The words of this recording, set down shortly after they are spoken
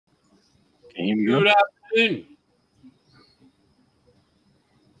Good afternoon.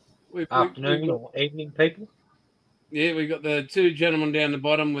 Afternoon or evening, people. Yeah, we got the two gentlemen down the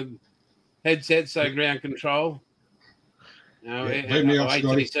bottom with headsets, so ground control. No, leave me off,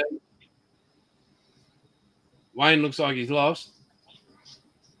 Scotty. Wayne looks like he's lost.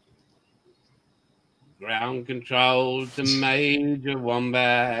 Ground control to Major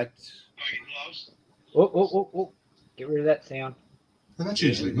Wombat. Oh. Get rid of that sound. Well, that's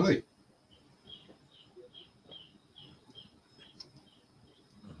usually me.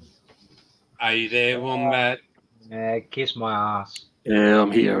 Are you there, Wombat? Kiss my ass. Yeah,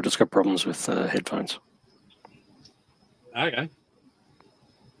 I'm here. I've just got problems with headphones. Okay.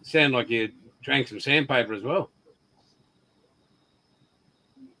 Sound like you drank some sandpaper as well.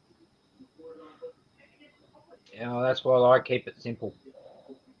 Yeah, well, that's why I keep it simple.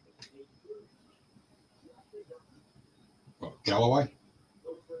 What, Galloway?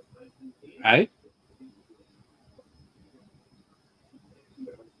 Hey?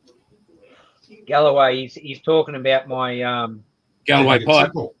 Galloway, he's talking about my Galloway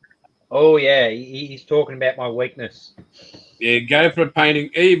pipe. Oh yeah, he's talking about my weakness. Yeah, go for a painting.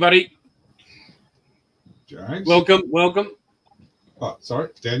 Hey, buddy. James. Welcome. Oh, sorry,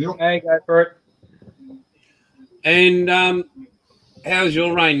 Daniel. Hey, go for it. And how's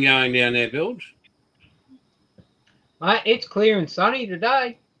your rain going down there, Bilge? Mate, it's clear and sunny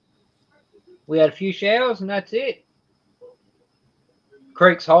today. We had a few showers and that's it.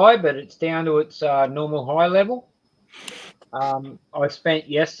 Creek's high, but it's down to its normal high level. I spent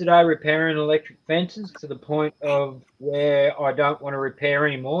yesterday repairing electric fences to the point of where I don't want to repair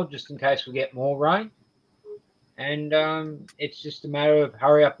anymore, just in case we get more rain. And it's just a matter of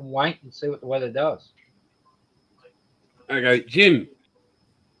hurry up and wait and see what the weather does. Okay, Jim.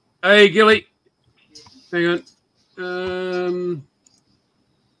 Hey, Gilly. Hang on.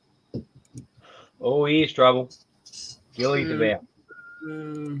 Oh, here's trouble. Gilly's about.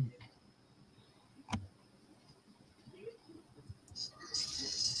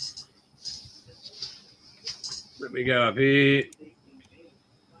 Let me go up here.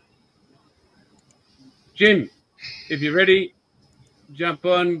 Jim, if you're ready, jump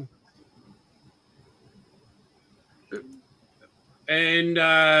on. And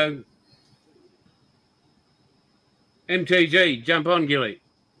MTG, jump on, Gilly.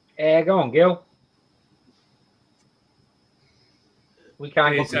 Yeah, go on, Gil. We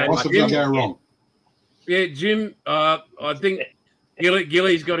can't possibly go wrong. Yeah, Jim, I think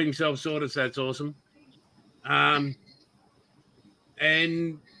Gilly's got himself sorted, so that's awesome. And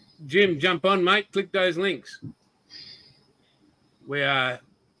Jim, jump on, mate. Click those links. We are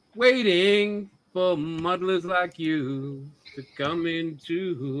waiting for modelers like you to come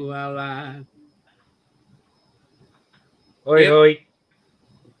into our life. Oi, oi.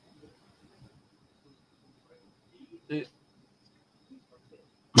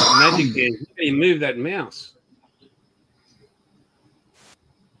 Magic there. How do you move that mouse?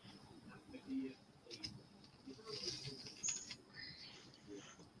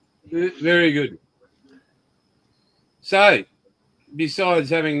 Very good. So, besides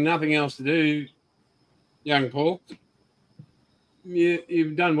having nothing else to do, young Paul,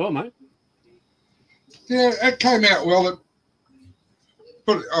 you've done well, mate. Yeah, it came out well,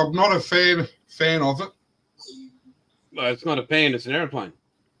 but I'm not a fan of it. Well, it's not a pan, it's an airplane.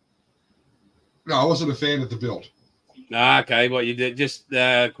 No, I wasn't a fan of the build. Okay, what you did, just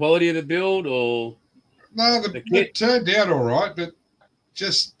the quality of the build, or no? It turned out all right, but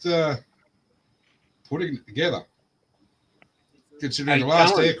just putting it together. Considering the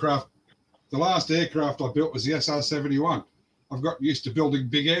last aircraft I built was the SR-71. I've got used to building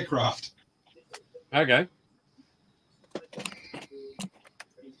big aircraft. Okay.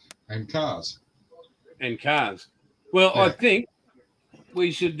 And cars. Well, yeah. I think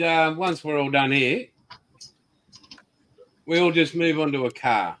we should, once we're all done here, we all just move on to a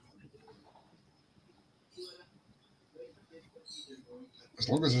car. As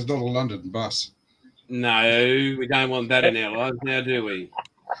long as it's not a London bus. No, we don't want that in our lives now, do we?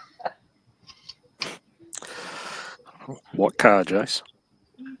 What car, Jace?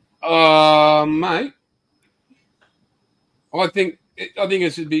 Mate, I think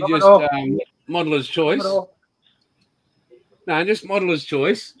it should be just modeller's choice. No, just modeller's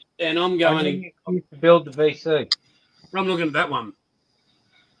choice. And I'm going to build the VC. I'm looking at that one.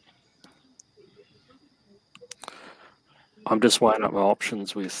 I'm just weighing up my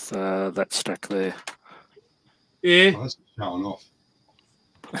options with that stack there. Yeah. Oh, that's showing off.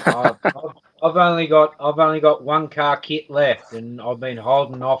 I've only got one car kit left, and I've been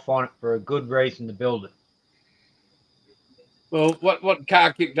holding off on it for a good reason to build it. Well, what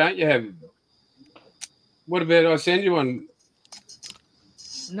car kit don't you have? What about I send you one?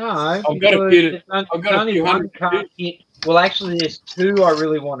 No, I've got a because few. there's I've got a only few one hundred. car kit. Well, actually, there's two I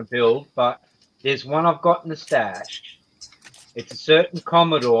really want to build, but there's one I've got in the stash. It's a certain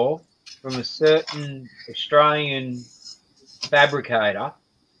Commodore from a certain Australian fabricator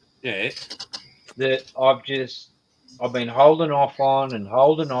Yeah. that I've been holding off on and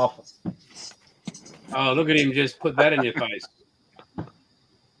holding off. Oh, look at him just put that in your face.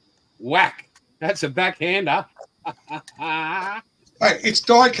 Whack. That's a backhander. Hey, it's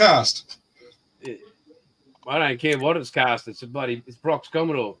die cast. I don't care what it's cast. It's Brock's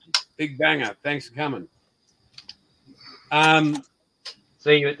Commodore. Big banger. Thanks for coming.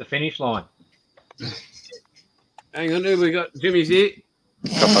 See you at the finish line. Hang on, we got Jimmy's here.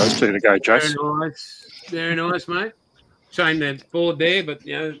 Got those two to go, Jace. Very nice. Very nice, mate. Shame they're bored there, but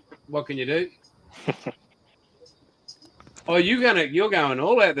you know, what can you do? Oh, you're going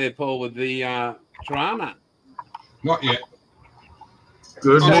all out there, Paul, with the Tirana. Not yet.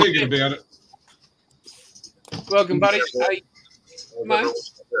 Good. I'm thinking about it. Welcome, buddy. Hey, mate.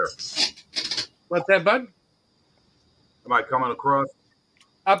 What's that, bud? Am I coming across?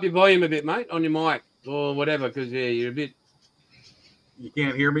 Up your volume a bit, mate, on your mic or whatever, because yeah, you're a bit. You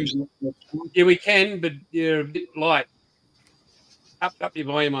can't hear me? Yeah, we can, but you're a bit light. Up your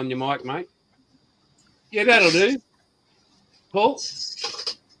volume on your mic, mate. Yeah, that'll do. Paul?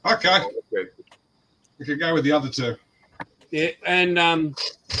 Okay. Okay. We can go with the other two. Yeah, and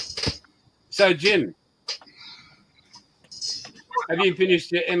so, Jim, have you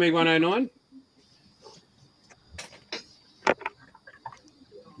finished your ME 109?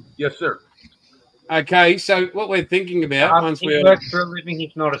 Yes, sir. Okay, so what we're thinking about once He we works for a living.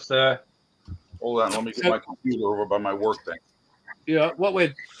 He's not a sir. Hold on. Let me get my computer over by my work thing. yeah, what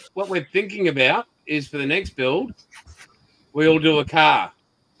we're thinking about is for the next build, we'll do a car.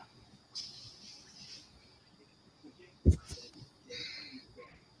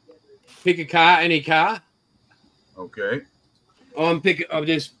 Pick a car, any car. Okay. I've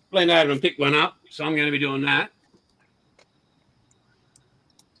just went over and picked one up, so I'm going to be doing that.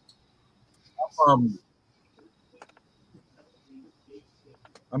 I'm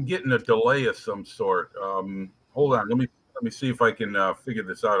getting a delay of some sort. Hold on. Let me see if I can figure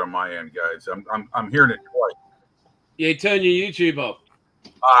this out on my end, guys. I'm hearing it twice. Yeah, turn your YouTube off.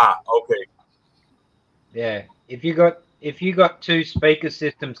 Ah, okay. Yeah. If you got two speaker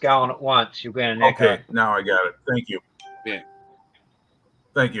systems going at once, you're going to echo. Okay, now I got it. Thank you. Yeah.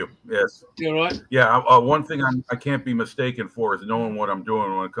 Thank you. Yes. You all right? Yeah. One thing I can't be mistaken for is knowing what I'm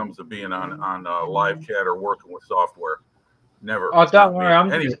doing when it comes to being on live chat or working with software. Never. Oh, don't worry.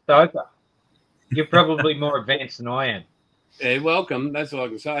 I'm Anyway. just a sofa. You're probably more advanced than I am. Yeah, welcome. That's all I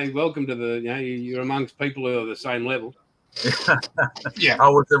can say. Welcome to the, you're amongst people who are the same level. Yeah.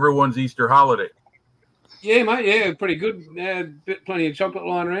 How was everyone's Easter holiday? Yeah, mate. Yeah, pretty good. Plenty of chocolate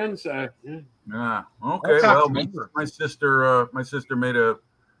lying around. So, yeah. Yeah. Okay. I Well, can't remember. my sister made a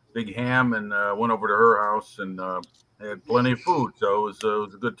big ham and went over to her house and had plenty of food. So it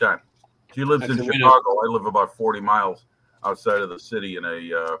was a good time. She lives That's in a winner. Chicago. I live about 40 miles outside of the city in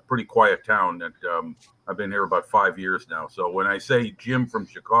a pretty quiet town that I've been here about 5 years now. So when I say Jim from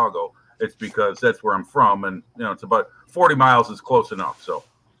Chicago, it's because that's where I'm from, and it's about 40 miles is close enough. So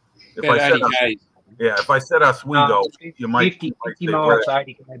if About I said 80K. if I said Oswego, you might 50 say, miles,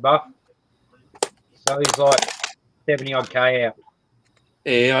 80K buff. So he's like 70 odd K out.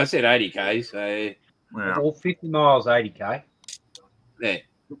 Yeah, I said 80K. So, yeah. All 50 miles, 80K. yeah.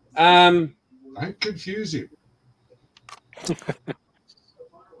 Don't confuse him.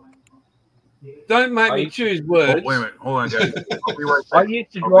 Don't make me choose words. Oh, wait a minute. Hold on, guys. I'll be right I back.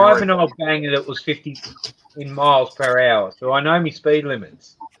 used to I'll be drive right an old banger that was 50 in miles per hour, so I know my speed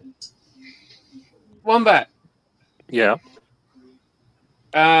limits. Wombat. Yeah.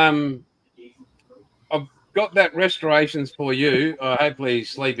 I've got that restorations for you. Hopefully he's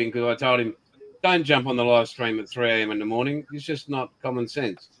sleeping because I told him, don't jump on the live stream at 3 a.m. in the morning. It's just not common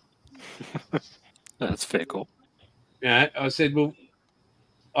sense. That's fair call. Yeah, I said, well,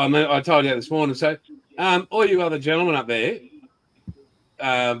 I told you that this morning. So, all you other gentlemen up there,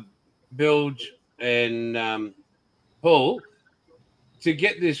 Bilge and Paul, to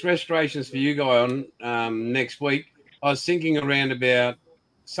get this restorations for you guy on next week, I was thinking around about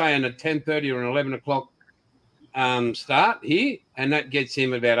saying a 10:30 or an 11 o'clock start here, and that gets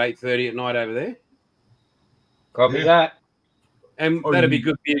him about 8:30 at night over there. Copy Yeah. that. And that'd be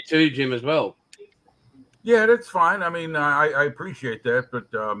good for you too, Jim, as well. Yeah, that's fine. I mean, I appreciate that, but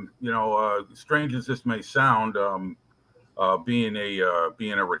strange as this may sound, being a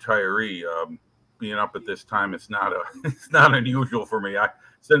retiree, being up at this time, it's not unusual for me.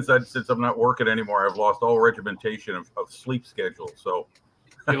 since I'm not working anymore, I've lost all regimentation of sleep schedule. So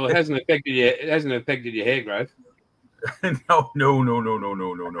Well, it hasn't affected you. It hasn't affected your hair growth. No.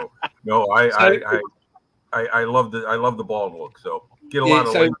 I love the bald look. So get a lot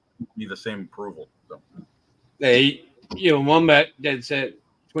of ladies to be the same approval. So. Yeah, you and Wombat, dead set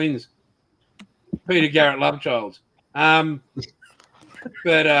twins. Peter Garrett Lovechild.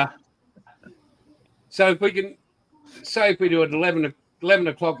 But so if we can say if we do it 11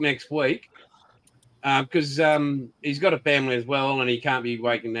 o'clock next week, because he's got a family as well, and he can't be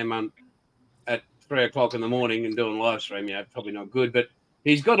waking them up at 3 o'clock in the morning and doing live stream. You know, probably not good. But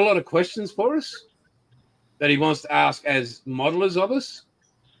he's got a lot of questions for us that he wants to ask as modelers of us.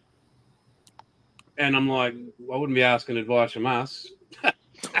 And I'm like, I wouldn't be asking advice from us.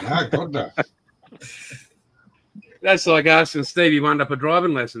 No, God no. That's like asking Stevie Wonder for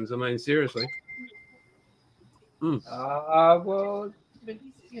driving lessons. I mean, seriously. Well,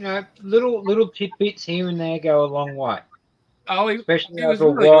 you know, little tidbits here and there go a long way. Oh, Especially he was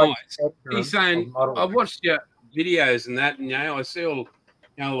over really nice. spectrum He's saying, of modelling. I've watched your videos and that, and you know, I see all,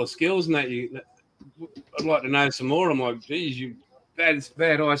 all the skills and that. I'd like to know some more. I'm like, geez, you bad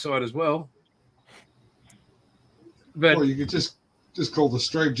eyesight as well. But Well, you could just call the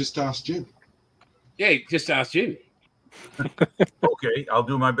stream. Just ask Jim. yeah, just ask Jim. Okay, I'll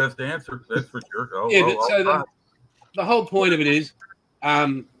do my best to answer. That's for sure. The whole point of it is, for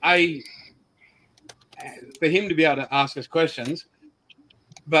him to be able to ask us questions,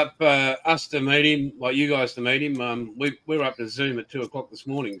 but for us to meet him, like you guys to meet him, we're up to Zoom at 2 o'clock this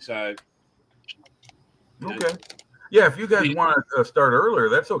morning. So, okay, yeah. If you guys want to start earlier,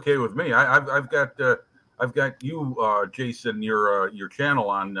 that's okay with me. I've got you, Jason, your channel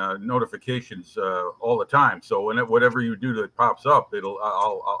on notifications all the time. So whatever you do that pops up,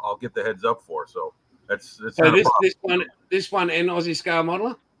 I'll get the heads up for. So that's so this one and Aussie Scale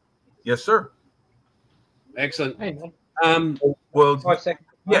Modeler. Yes, sir. Excellent. Hey, man. Well, 5 seconds.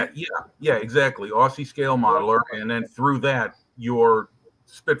 yeah, exactly. Aussie Scale Modeler, and then through that your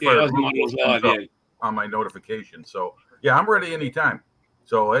Spitfire Modelers Live, on my notification. So yeah, I'm ready anytime.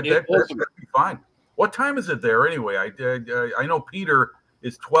 So awesome. that'd be fine. What time is it there anyway? I know Peter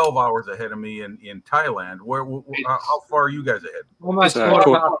is 12 hours ahead of me in Thailand. How far are you guys ahead? Almost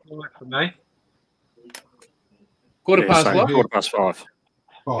quarter past 5 for me. Quarter past same what? here. Quarter past 5.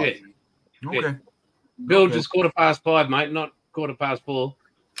 Five. Yeah. Okay. Bill Okay. just 5:15, mate, not 4:15.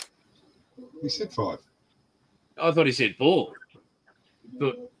 He said 5. I thought he said 4.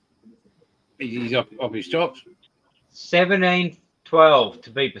 But he's off his chops. 17:12 to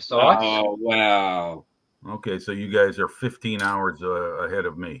be precise. Oh, wow. Okay, so you guys are 15 hours ahead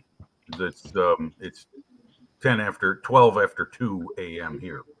of me. It's 12 after 2 a.m.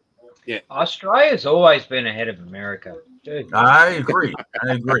 here. Australia's always been ahead of America. Dude. I agree.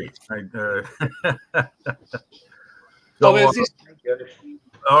 So there's this.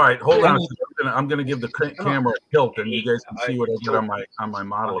 All right, hold on. I'm gonna give the camera a tilt, and you guys can see what I did on my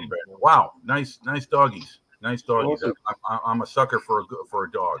model. Wow, nice doggies. Nice doggies. Awesome. I'm a sucker for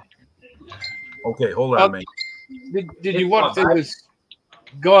a dog. Okay, hold on, mate. Did you watch this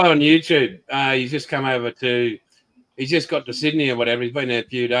guy on YouTube? He's just come over to. He's just got to Sydney or whatever. He's been there a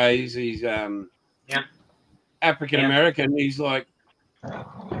few days. He's African American. He's like,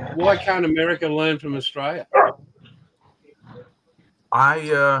 why can't America learn from Australia?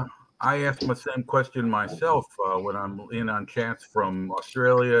 I asked my same question myself when I'm in on chats from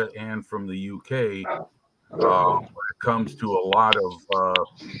Australia and from the UK. When it comes to a lot of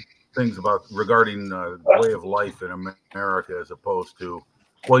things regarding the way of life in America, as opposed to,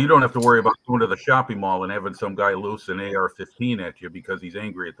 well, you don't have to worry about going to the shopping mall and having some guy loose an AR-15 at you because he's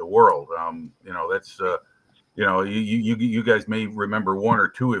angry at the world. That's you guys may remember one or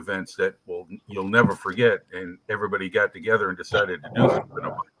two events that you'll never forget, and everybody got together and decided to do something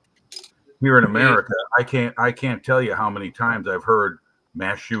about it. Here in America, I can't tell you how many times I've heard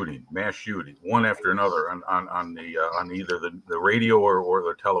mass shooting, one after another on either the radio or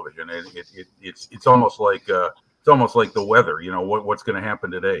the television. It's almost like the weather. You know what's going to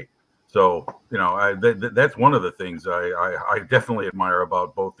happen today. So that's one of the things I definitely admire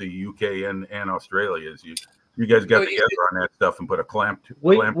about both the UK and Australia is you guys got together on that stuff and put a clamp.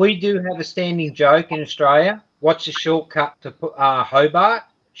 We do have a standing joke in Australia. What's the shortcut to Hobart?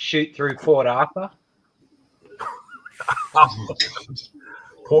 Shoot through Port Arthur.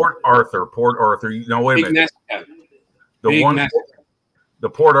 Port Arthur. No, wait a minute. The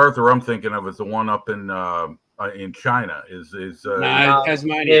Port Arthur I'm thinking of is the one up in China.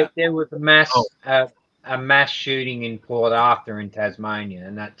 Tasmania. There was a mass shooting in Port Arthur in Tasmania,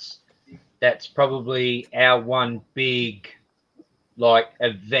 and that's probably our one big like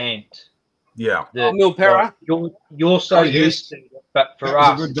event. Yeah. That, Milpera? like, you're so Oh, yes. used to it, but for That was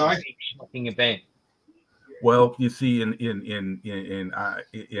a us, good it's a day. big shocking event. Well, you see, in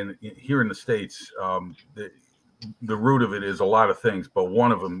here in the States, the root of it is a lot of things, but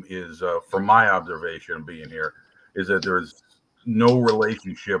one of them is, from my observation being here, is that there's no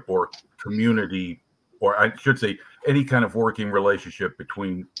relationship or community, or I should say, any kind of working relationship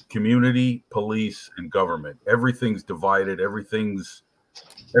between community, police, and government. Everything's divided. Everybody's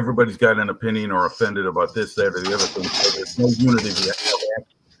got an opinion or offended about this, that, or the other thing. So there's no unity.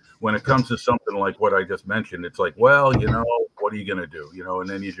 When it comes to something like what I just mentioned, it's like, well, what are you going to do? And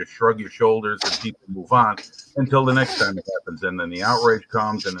then you just shrug your shoulders and people move on until the next time it happens. And then the outrage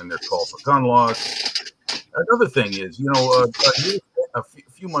comes, and then there's call for gun laws. Another thing is, a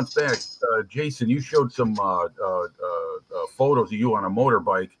few months back, Jason, you showed some photos of you on a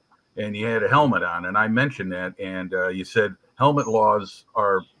motorbike, and you had a helmet on, and I mentioned that, and you said helmet laws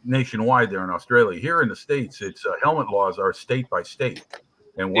are nationwide there in Australia. Here in the States, it's helmet laws are state by state.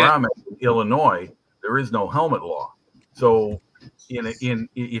 And where I'm at, in Illinois, there is no helmet law. So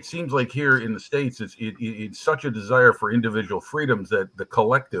it seems like here in the States, it's such a desire for individual freedoms that the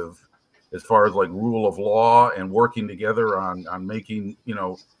collective, as far as like rule of law and working together on making,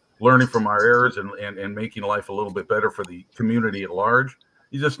 learning from our errors and making life a little bit better for the community at large,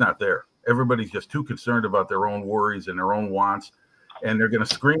 is just not there. Everybody's just too concerned about their own worries and their own wants, and they're going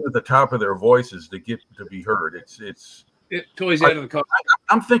to scream at the top of their voices to get to be heard. Toys out of the car.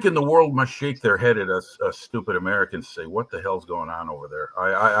 I'm thinking the world must shake their head at us stupid Americans, say, what the hell's going on over there?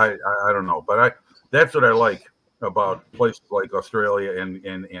 I don't know, but that's what I like about places like Australia and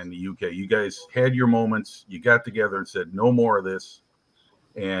the UK. You guys had your moments. You got together and said, no more of this.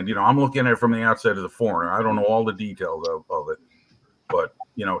 And, I'm looking at it from the outside as a foreigner. I don't know all the details of it, but,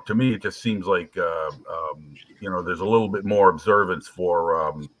 to me, it just seems like, there's a little bit more observance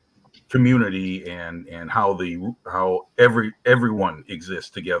for community and how everyone exists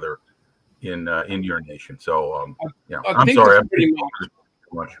together in your nation. So I'm sorry. I'm too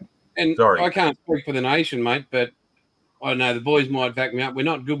much. And sorry. I can't speak for the nation, mate, but I know the boys might back me up. We're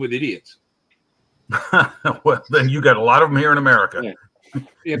not good with idiots. Well, then you got a lot of them here in America.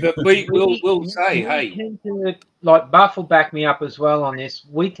 Yeah, but we'll say, hey, tend to, like Buff will back me up as well on this.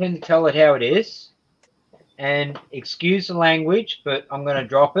 We tend to tell it how it is, and excuse the language, but I'm going to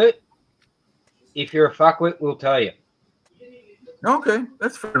drop it. If you're a fuckwit, we'll tell you. Okay,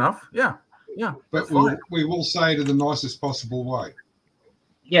 that's fair enough. Yeah. But we will say it in the nicest possible way.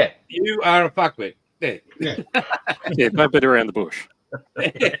 Yeah. You are a fuckwit. There. Yeah. Yeah, no bit around the bush.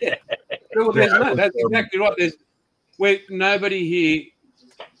 Well, that's exactly right. Nobody here,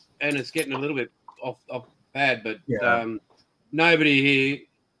 and it's getting a little bit off bad, but nobody here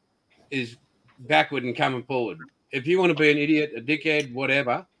is backward and coming forward. If you want to be an idiot, a dickhead,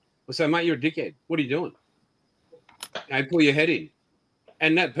 whatever, we'll say, mate, you're a dickhead. What are you doing? Pull your head in.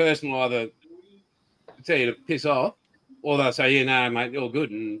 And that person will either tell you to piss off, or they'll say, yeah, no, mate, all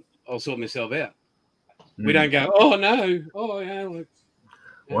good, and I'll sort myself out. We don't go, oh, no. Oh, yeah.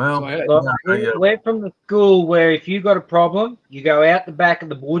 Well, we're from the school where if you got a problem, you go out the back of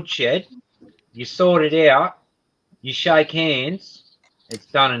the woodshed, you sort it out, you shake hands, it's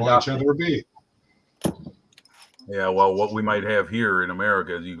done and Buy each dusted. other a beer. Yeah, well, what we might have here in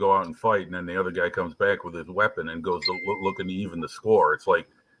America is you go out and fight, and then the other guy comes back with his weapon and goes looking to even the score. It's like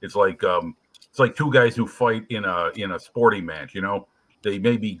two guys who fight in a sporting match. They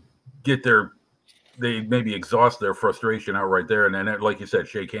maybe exhaust their frustration out right there, and then, like you said,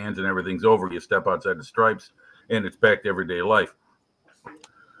 shake hands and everything's over. You step outside the stripes, and it's back to everyday life.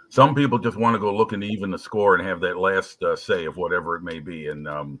 Some people just want to go looking to even the score and have that last say of whatever it may be, and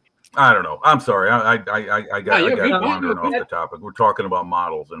I don't know. I'm sorry. I got wandering off the topic. We're talking about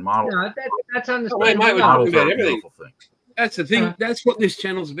models and models. No, that's understandable. Mate, we're Models talking about are a everything. beautiful thing. That's the thing. That's what this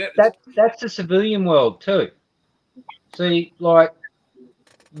channel's about. That's the civilian world too. See, like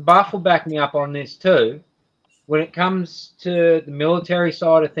Buff will back me up on this too. When it comes to the military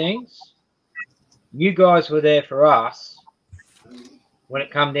side of things, you guys were there for us when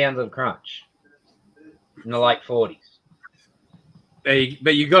it come down to the crunch in the late 40s.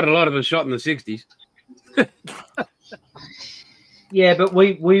 But you got a lot of us shot in the 60s. Yeah, but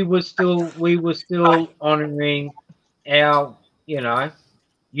we were still honouring our,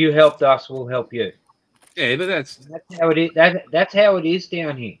 you helped us, we'll help you. Yeah, but that's how it is. That's how it is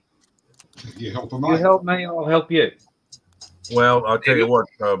down here. You help them You out. help me, I'll help you. Well, I'll tell you what.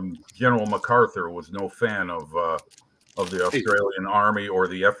 General MacArthur was no fan of the Australian Army or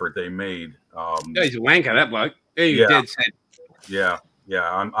the effort they made. he's a wanker, that bloke. He's dead set. Yeah.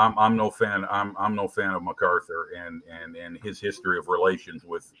 Yeah, I'm no fan. I'm no fan of MacArthur and his history of relations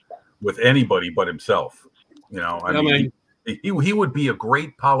with anybody but himself. You know, I mean, he would be a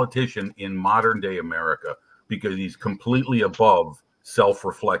great politician in modern day America because he's completely above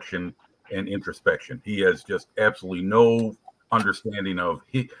self-reflection and introspection. He has just absolutely no understanding of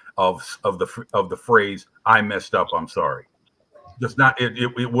the phrase "I messed up, I'm sorry." Just not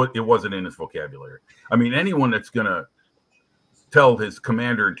it wasn't in his vocabulary. I mean, anyone that's gonna tell his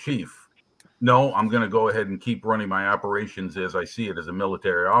commander in chief, no, I'm going to go ahead and keep running my operations as I see it as a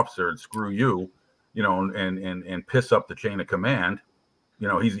military officer, and screw you, you know, and piss up the chain of command. You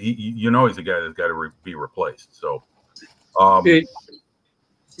know, he's a guy that's got to be replaced. So, I'm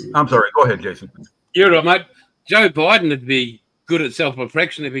sorry. Go ahead, Jason. You're right, mate. Joe Biden would be good at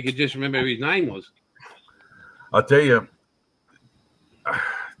self-reflection if he could just remember who his name was. I'll tell you,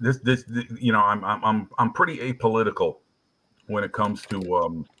 this you know, I'm pretty apolitical when it comes to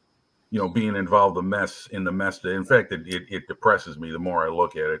you know, being involved in the mess. In fact, it depresses me the more I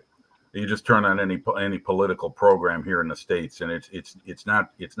look at it. You just turn on any political program here in the States, and it's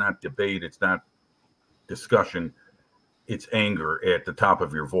not debate, it's not discussion, it's anger at the top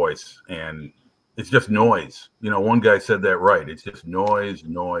of your voice, and it's just noise. You know, one guy said that right. It's just noise.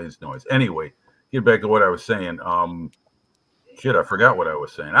 Anyway, get back to what I was saying. Shit, I forgot what I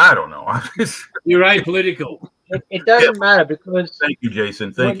was saying. I don't know. You're apolitical. It doesn't matter because. Thank you,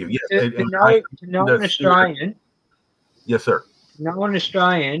 Jason. Thank you. Yes, to know an Australian. Yes, sir. To know an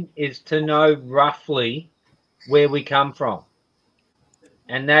Australian is to know roughly where we come from,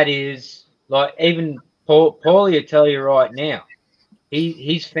 and that is like even Paulie will tell you right now.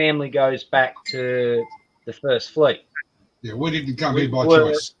 His family goes back to the First Fleet. Yeah, we didn't come here by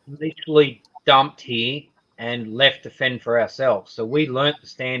choice. Literally dumped here and left to fend for ourselves. So we learnt to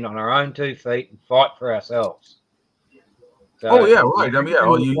stand on our own 2 feet and fight for ourselves. So, oh yeah, right. I mean, yeah.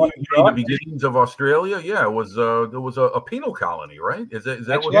 You mean the beginnings of Australia? Yeah, it was there was a penal colony, right? Is that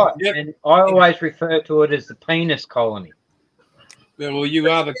that's what? Right. Yeah. And I always refer to it as the penis colony. Yeah, well, you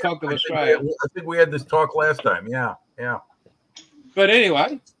are the cock of Australia. I think we had this talk last time. Yeah. But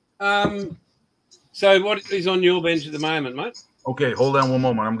anyway, so what is on your bench at the moment, mate? Okay, hold on one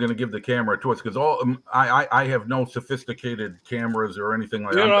moment. I'm going to give the camera to us because I have no sophisticated cameras or anything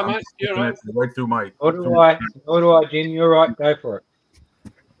like that. You're right, mate. You're right. Right through my. What do I, Jim? You're right. Go for it.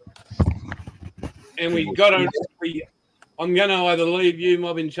 And we got on. I'm going to either leave you,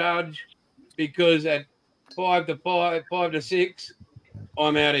 mob, in charge, because at 5 to 6,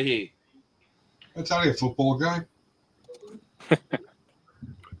 I'm out of here. It's only a football game.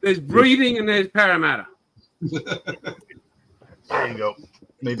 There's breathing and there's Parramatta. There you go.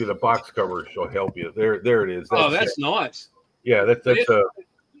 Maybe the box cover shall help you. There it is. That's nice. Yeah,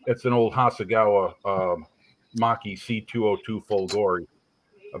 that's an old Hasegawa Maki C202 Folgore.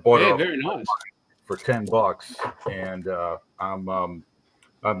 I bought it very nice for $10, and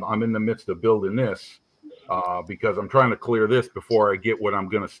I'm in the midst of building this because I'm trying to clear this before I get what I'm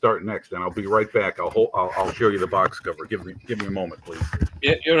going to start next. And I'll be right back. I'll show you the box cover. Give me a moment, please.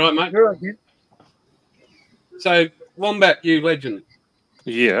 Yeah, you're right, mate. You're right, yeah. So, Wombat, you legend.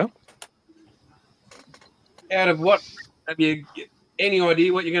 Yeah. Out of what? Have you any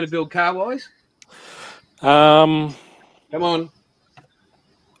idea what you're going to build car-wise? Come on.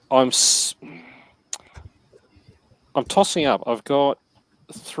 I'm tossing up. I've got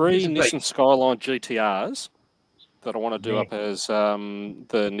 3 Nissan Skyline GTRs that I want to do up as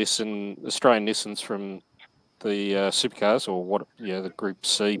the Australian Nissans from the supercars, or the Group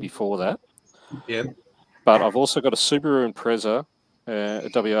C before that. Yeah. But I've also got a Subaru Impreza, a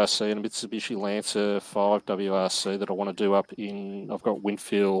WRC, and a Mitsubishi Lancer 5 WRC that I want to do up in. I've got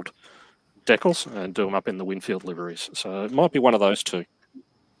Winfield decals and do them up in the Winfield liveries. So it might be one of those 2.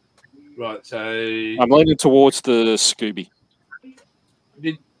 Right. So I'm leaning towards the Scooby.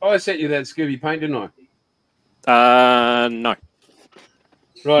 Did I set you that Scooby paint, didn't I? No.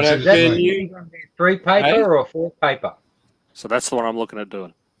 Right. Is that you 3 paper or 4 paper? So that's the one I'm looking at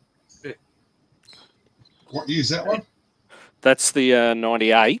doing. What year is that one? That's the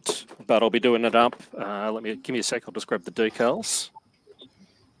 98, but I'll be doing it up. Give me a sec. I'll just grab the decals.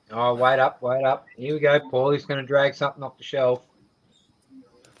 Oh, wait up. Here we go. Paulie's going to drag something off the shelf.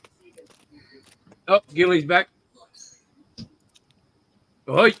 Oh, Gilly's back.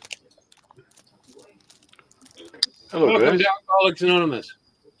 Oi. Hello, welcome guys. to Alcoholics Anonymous.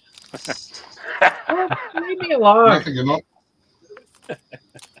 Leave me alone.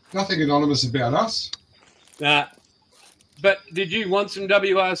 Nothing anonymous about us. Nah. But did you want some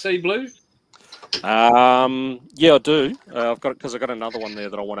WRC blue? Yeah, I do. I've got another one there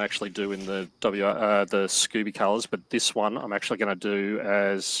that I want to actually do in the the Scooby colours, but this one I'm actually going to do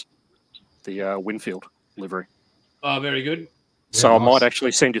as the Winfield livery. Oh, very good. So Yeah, I might nice.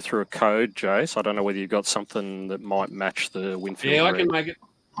 actually send you through a code, Jace. I don't know whether you've got something that might match the Winfield. Yeah, I red. can make it.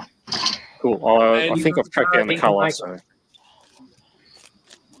 Cool. I think I've tracked down the You can colour. make So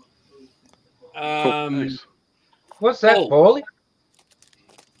Um, What's that, Oh. Paulie?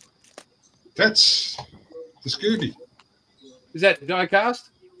 That's the Scooby. is that die cast?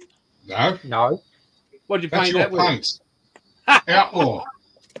 No, No. What'd you that's paint your that with? paint. Outlaw.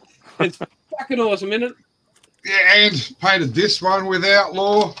 It's fucking awesome, isn't it? Yeah, and painted this one with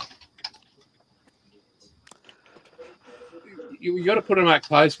Outlaw. You got to put them up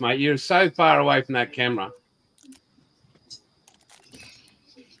close, mate. You're so far away from that camera.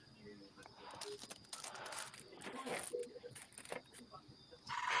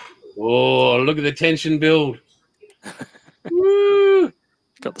 Oh, look at the tension build. Woo!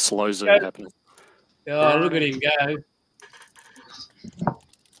 got the slow zoom Yeah. happening. Oh, look at him go.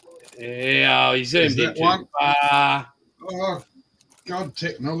 Yeah, oh, he zoomed Is in that too one? far. Oh, God,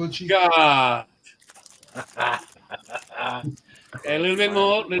 technology. God. A little bit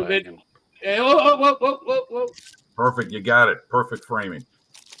more, a little bit. Yeah, whoa, whoa, whoa, whoa, whoa. Perfect. You got it. Perfect framing.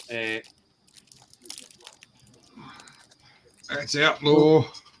 That's Outlaw.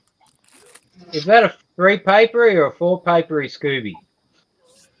 Is that a 3-papery or a 4-papery Scooby?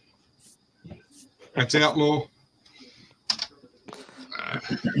 That's Outlaw.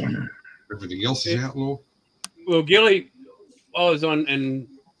 Everything else is Outlaw. Well, Gilly, I was on, and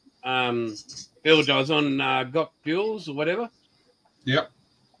Bilge, I was on Got Fuels or whatever. Yep.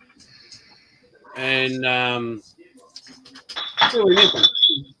 And who are we missing?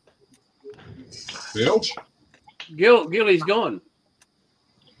 Bilge. Gilly's gone.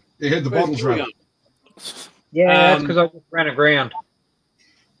 He had the Where's bottles Gilly running. gone? Yeah, that's Um, because I just ran aground.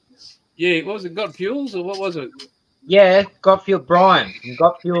 Yeah, what was it? Got Fuels or what was it? Yeah, got fuel Brian and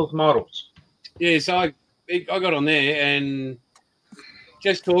got fuels models. Yeah, so I got on there and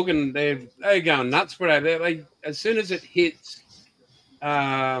just talking. They're going nuts, bro. They as soon as it hits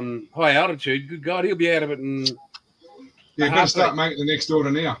high altitude, good God, he'll be out of it. And Yeah, better start making the next order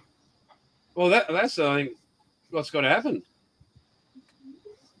now. well, that's I think what's got to happen.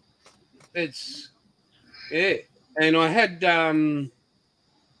 It's yeah, and I had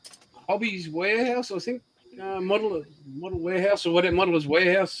Hobby's Warehouse, I think, model warehouse or whatever, Modeler's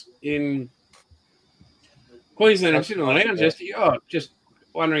Warehouse in Queensland. I'm sitting on the lounge just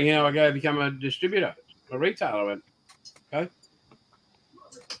wondering how I go become a distributor, a retailer. I went, okay.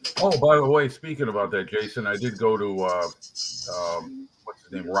 Oh, by the way, speaking about that, Jason, I did go to what's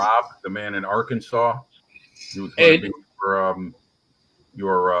his name, Rob, the man in Arkansas. He was going to be for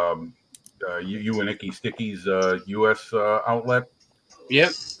you and Icky Sticky's U.S. outlet.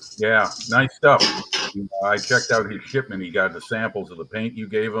 Yep. Yeah, nice stuff. I checked out his shipment. He got the samples of the paint you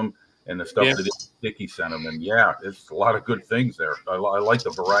gave him and the stuff that Sticky sent him. And yeah, it's a lot of good things there. I like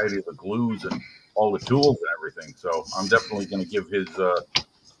the variety of the glues and all the tools and everything. So I'm definitely going to give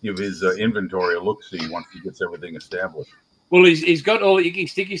his inventory a look-see once he gets everything established. Well, he's got all the Icky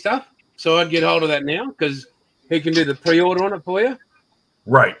Sticky stuff, so I'd get hold of that now because he can do the pre-order on it for you.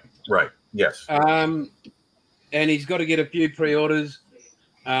 Right. Yes. And he's got to get a few pre-orders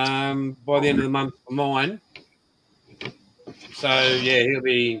by the end of the month for mine. So yeah, he'll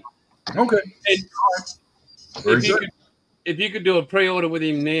be okay. If you could do a pre-order with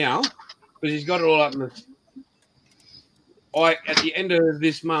him now, because he's got it all up in the. At the end of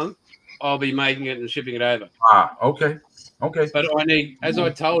this month, I'll be making it and shipping it over. Okay. But I need, as I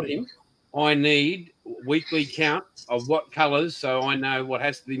told him, I need weekly count of what colours, so I know what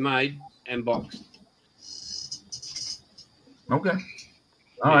has to be made and boxed. Okay.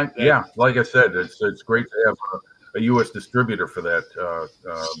 All right. Yeah. Like I said, it's great to have a U.S. distributor for that.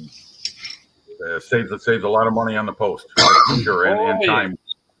 Saves a lot of money on the post, for sure, and time.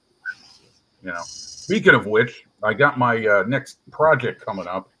 You know. Speaking of which, I got my next project coming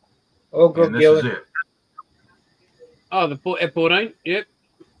up. Oh, good, and this is it. Oh, the F14. Yep.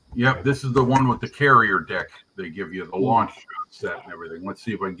 Yep. This is the one with the carrier deck. They give you the launch set and everything. Let's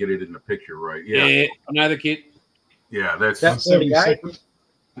see if I can get it in the picture right. Yeah. I know the kit. Yeah, that's 48.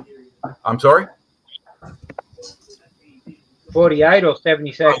 I'm sorry? 48 or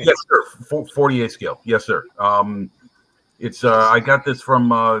 72nd? Yes, sir. 48 scale. Yes, sir. It's I got this from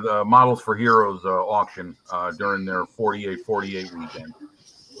the Models for Heroes auction during their 48 weekend.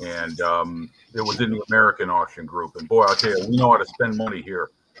 And it was in the American auction group. And boy, I'll tell you, we know how to spend money here.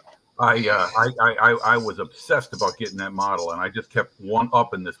 I was obsessed about getting that model, and I just kept one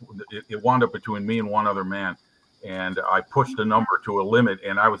up in this. It wound up between me and one other man, and I pushed the number to a limit,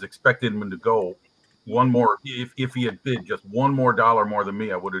 and I was expecting him to go one more. If he had bid just $1 more more than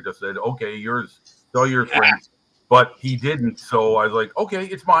me, I would have just said, "Okay, yours, all yours, friends." But he didn't, so I was like, "Okay,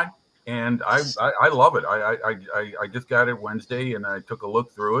 it's mine." And I love it. I just got it Wednesday, and I took a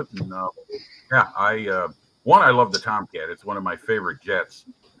look through it, and yeah, I love the Tomcat. It's one of my favorite jets.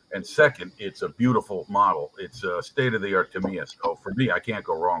 And second, it's a beautiful model. It's state of the art to me. So for me, I can't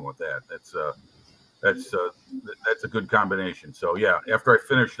go wrong with that. That's a good combination. So yeah, after I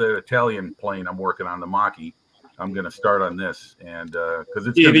finish that Italian plane, I'm working on the Mach-E. I'm going to start on this, and because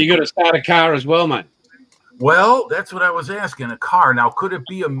it's you got to start a car as well, mate. Well, that's what I was asking. A car. Now, could it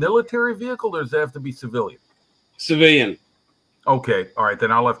be a military vehicle, or does it have to be civilian? Civilian. Okay. All right.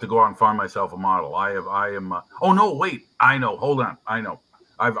 Then I'll have to go out and find myself a model. I am. Oh no! Wait. I know. Hold on. I know.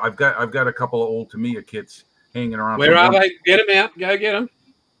 I've got a couple of old Tamiya kits hanging around. Where are they? Get them out. Go get them.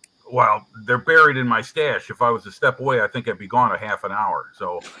 Well, they're buried in my stash. If I was to step away, I think I'd be gone a half an hour.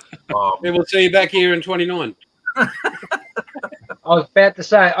 So we'll see you back here in 29. I was about to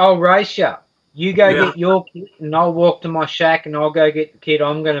say, I'll race you. You go get your kit, and I'll walk to my shack, and I'll go get the kit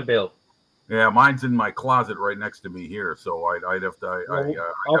I'm going to build. Yeah, mine's in my closet right next to me here, so I'd have to.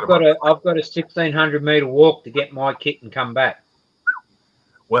 I've got a 1,600-meter walk to get my kit and come back.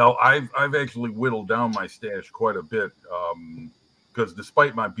 Well, I've actually whittled down my stash quite a bit because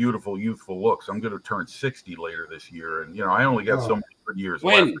despite my beautiful youthful looks, I'm going to turn 60 later this year, and I only got so many good years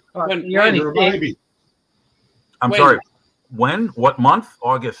left. You're only a baby. I'm sorry. When? What month?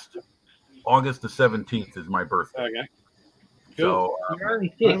 August. August the 17th is my birthday. Okay. Cool. So you're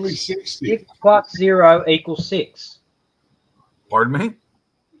only 6. Only 60. 6 plus 0 equals 6. Pardon me?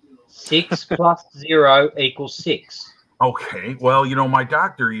 6 plus 0 equals 6. Okay. Well, my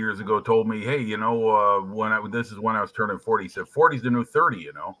doctor years ago told me, hey, this is when I was turning 40. He said 40 is the new 30.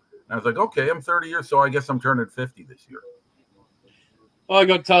 And I was like, okay, I'm 30 years, so I guess I'm turning 50 this year. Well, I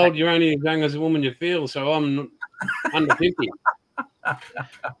got told you're only as young as a woman you feel, so I'm under 50.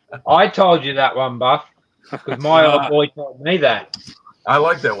 I told you that one, Buff, because my old boy told me that. I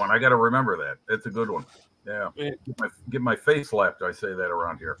like that one. I got to remember that. It's a good one. Yeah. Get my face slapped. I say that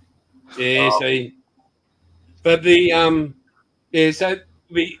around here. Yeah, see. But so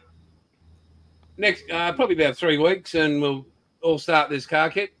we next probably about 3 weeks, and we'll all start this car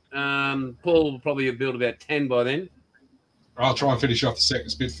kit. Paul will probably have built about 10 by then. I'll try and finish off the second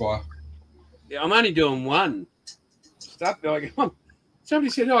Spitfire. Yeah, I'm only doing one. Stuff like somebody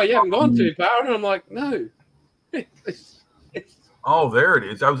said, "Oh, you haven't gone too far," and I'm like, "No." Oh, there it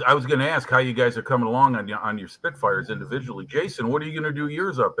is. I was going to ask how you guys are coming along on your Spitfires individually. Jason, what are you going to do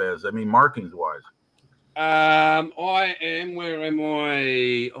yours up as? I mean, markings wise. I am. Where am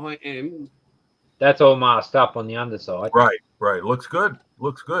I? I am. That's all masked up on the underside. Right. Looks good.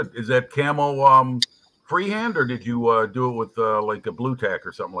 Is that camo freehand, or did you do it with like a blue tack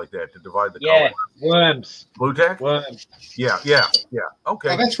or something like that to divide the color? Worms. Blue tack? Worms. Yeah. Okay.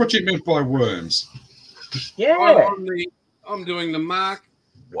 Oh, that's what you meant by worms. Yeah. I'm doing the mark.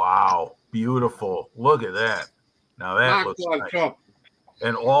 Wow. Beautiful. Look at that. Now that looks nice. Top.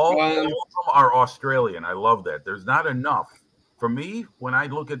 And all of them are Australian. I love that. There's not enough. For me, when I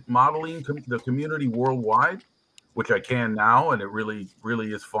look at modeling the community worldwide, which I can now, and it really,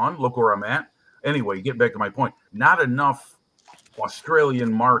 really is fun. Look where I'm at. Anyway, get back to my point. Not enough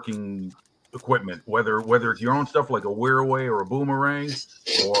Australian marking equipment, whether it's your own stuff like a Wearaway or a Boomerang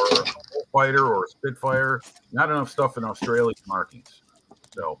or a Fighter or a Spitfire. Not enough stuff in Australian markings.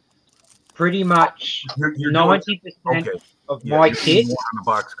 So pretty much 90% of my kit on the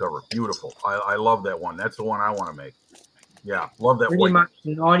box cover. Beautiful. I love that one. That's the one I want to make. Yeah, love that. Pretty much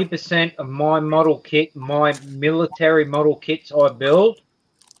 90% of my model kit, my military model kits I build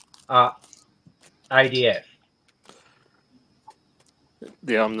are ADF.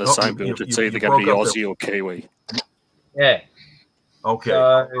 Yeah, I'm the same build. It's either going to be Aussie or Kiwi. Yeah. Okay.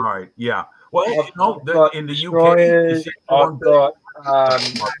 So, all right. Yeah. Well, in the UK, I've got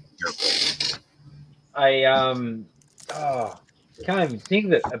can't even think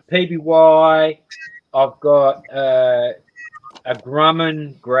of it. A PBY. I've got a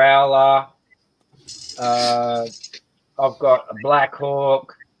Grumman Growler. I've got a Black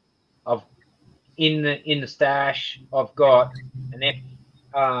Hawk. In the stash, I've got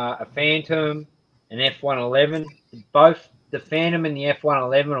a Phantom, an F111. Both the Phantom and the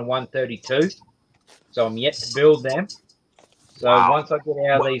F111 are 132. So I'm yet to build them. So once I get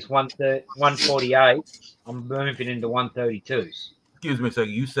out of these 148, I'm moving into 132s. excuse me a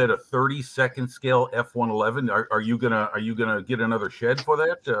second. You said a 32nd scale F-111. Are you gonna get another shed for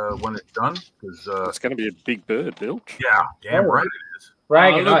that when it's done? Because it's going to be a big bird, Bill. Yeah, damn right it is.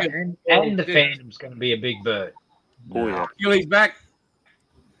 Reagan, and the Phantom's going to be a big bird. Oh yeah. Gilly's back.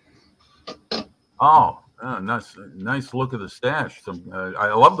 Oh, nice look at the stash.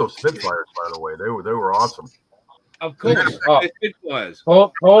 I love those Spitfires, by the way. They were awesome. Of course, it was.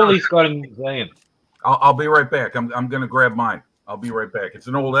 Paulie's got a museum. I'll be right back. I'm gonna grab mine. I'll be right back. It's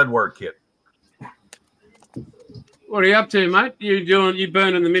an old EDuard kit. What are you up to, mate? You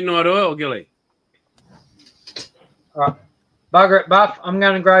burning the midnight oil, Gilly? Bugger it, Buff. I'm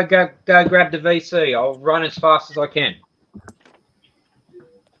going to go grab the VC. I'll run as fast as I can.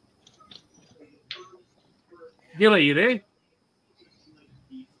 Gilly, you there?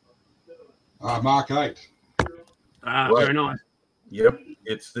 Mark 8. Right. Very nice. Yep,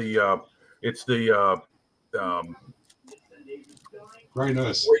 it's the Grey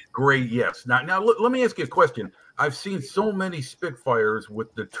Nurse. Great, yes. Now let me ask you a question. I've seen so many Spitfires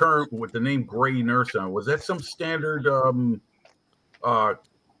with the name Grey Nurse on. Was that some standard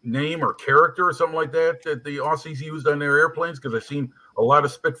name or character or something like that the Aussies used on their airplanes? Because I've seen a lot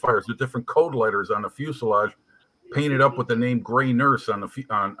of Spitfires with different code letters on the fuselage, painted up with the name Grey Nurse on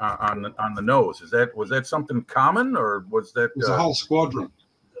the nose. Was that something common, or was that? It was a whole squadron.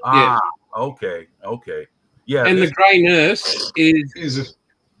 Yeah. Okay. Yeah. And the Grey Nurse is it?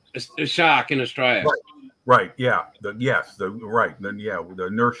 a shark in Australia. Right. Yeah. The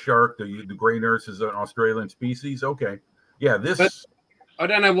nurse shark. The Grey Nurse is an Australian species. Okay. Yeah. But I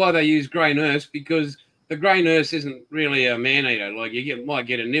don't know why they use Grey Nurse, because the Grey Nurse isn't really a man eater. Like might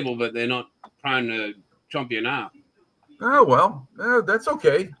get a nibble, but they're not prone to chomp you up. Oh well, that's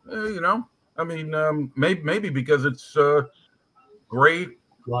okay. I mean, maybe because it's gray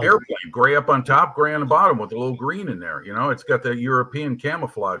airplane, gray up on top, gray on the bottom, with a little green in there. It's got the European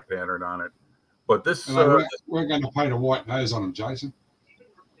camouflage pattern on it. But this, we're going to paint a white nose on them, Jason.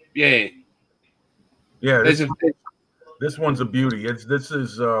 Yeah. This one's a beauty.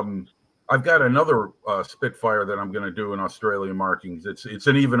 I've got another Spitfire that I'm going to do in Australian markings. It's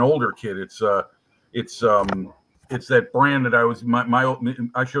an even older kit. It's that brand that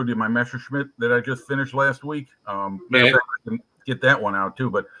I showed you my Messerschmitt that I just finished last week. Matter of fact, I can get that one out too.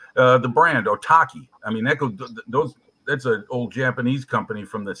 But the brand Otaki. I mean, that's an old Japanese company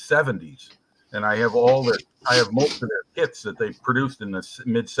from the 70s, and I have most of their kits that they produced in the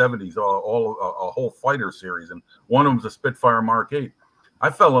mid 70s, a whole fighter series, and one of them's a Spitfire Mark 8. I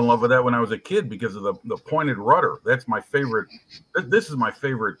fell in love with that when I was a kid because of the pointed rudder. That's my favorite. This is my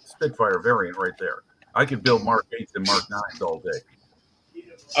favorite Spitfire variant right there. I could build Mark 8s and Mark 9s all day.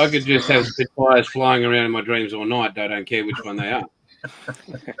 I could just have Spitfires flying around in my dreams all night. I don't care which one they are.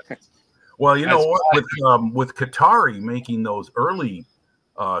 Well, you know what? With Qatari making those early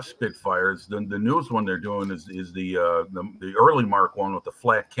Spitfires, the newest one they're doing is the early Mark 1 with the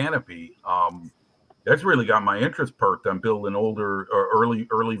flat canopy. That's really got my interest perked on building older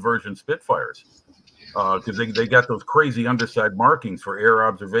early version Spitfires, because they got those crazy underside markings for air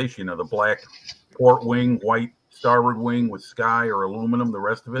observation of the black port wing, white starboard wing with sky or aluminum, the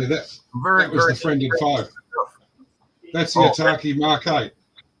rest of it. Yeah, that was the Friended 5. That's the Otaki Mark 8.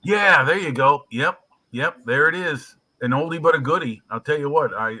 Yeah, there you go. Yep, there it is. An oldie but a goodie. I'll tell you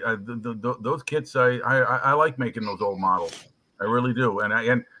what. Those kits, I like making those old models. I really do. And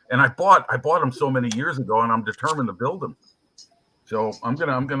I bought them so many years ago, and I'm determined to build them. So I'm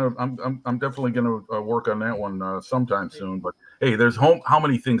definitely gonna work on that one sometime soon. But hey, there's how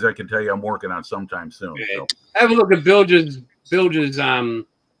many things I can tell you I'm working on sometime soon. Yeah. So. Have a look at Bilge's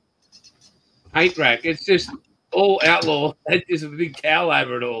paint rack. It's just all outlaw. It's just a big towel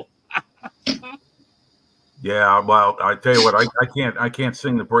over it all. Yeah, well, I tell you what, I can't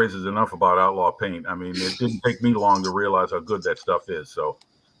sing the praises enough about Outlaw Paint. I mean, it didn't take me long to realize how good that stuff is. So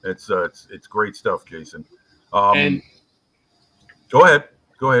it's great stuff, Jason. And go ahead.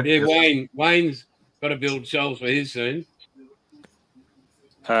 Yeah, Yes. Wayne's got to build shelves for his soon.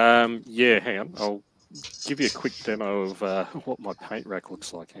 Yeah, hang on. I'll give you a quick demo of what my paint rack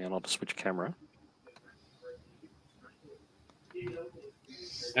looks like. Hang on, I'll just switch camera.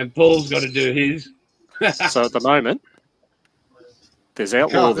 And Paul's got to do his. So at the moment, there's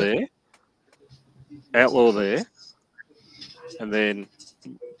Outlaw there, and then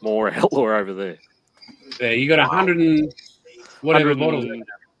more Outlaw over there. Yeah, you got 100 and whatever bottles.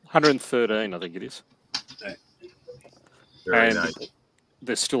 113, I think it is. Very and nice.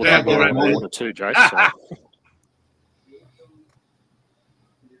 There's still a couple around the corner too, Jace. So.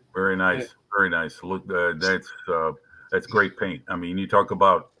 Very nice. Very nice. Look, that's great paint. I mean, you talk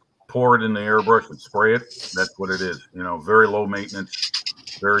about pour it in the airbrush and spray it. That's what it is. You know, very low maintenance,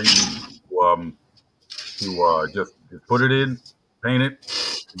 very easy to just put it in, paint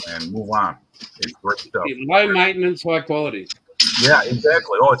it, and move on. It's great stuff. Low maintenance, high quality. Yeah,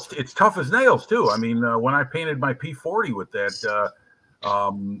 exactly. Oh, it's tough as nails too. I mean, when I painted my P40 with that,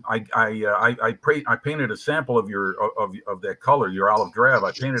 I painted a sample of that color, your olive drab.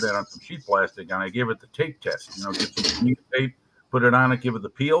 I painted it on some sheet plastic and I gave it the tape test. You know, get some tape, put it on it, give it the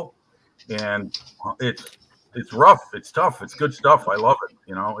peel, and it's rough, it's tough, it's good stuff. I love it.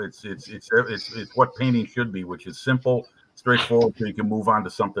 You know, it's what painting should be, which is simple, straightforward, so you can move on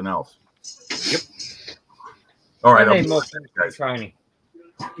to something else. Yep. All right, I need more training.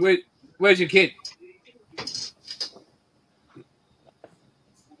 Where's your kid?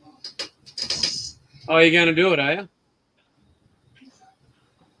 Oh, you're going to do it, are you?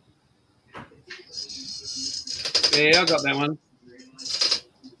 Yeah, I got that one.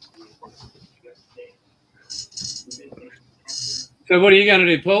 So what are you going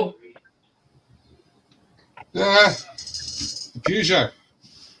to do, Paul? Peugeot.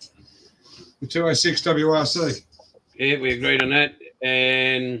 The 206 WRC. Yeah, we agreed on that.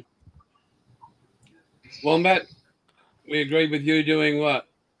 And Wombat, we agreed with you doing what?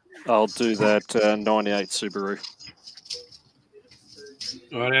 I'll do that 98 Subaru.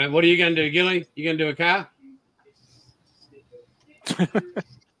 All right, what are you going to do, Gilly? You going to do a car?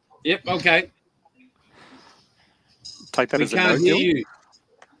 Yep, okay. Take that We as a can't no, hear Gil. you.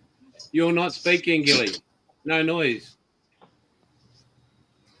 You're not speaking, Gilly. No noise.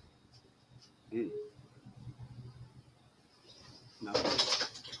 No.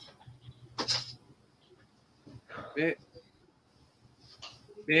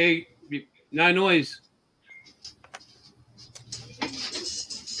 There, no noise.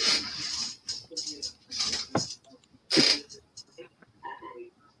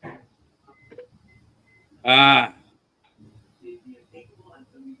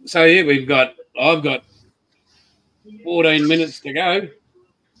 So yeah, I've got 14 minutes to go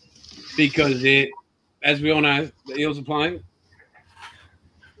because as we all know, the Eels are playing.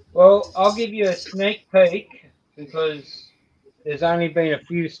 Well, I'll give you a sneak peek because there's only been a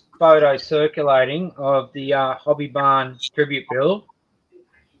few photos circulating of the Hobby Barn tribute build,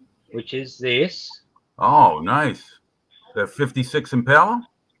 which is this. Oh, nice. The 56 Impala?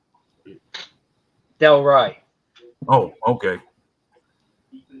 Del Rey. Oh, okay.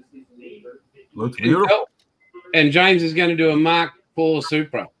 Looks beautiful. And James is going to do a Mark IV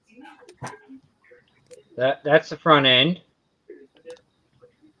Supra. That's the front end.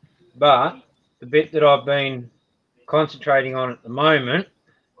 But the bit that I've been concentrating on at the moment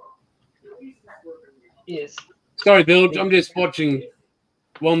is... Sorry, Bill, I'm just watching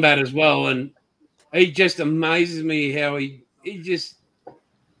Wombat as well, and he just amazes me how he just...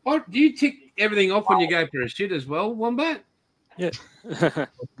 What, do you tick everything off when you go for a shit as well, Wombat? Yeah.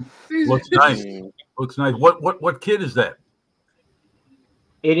 Looks nice. Looks nice. What kit is that?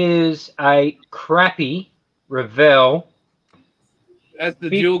 It is a crappy Revell. That's the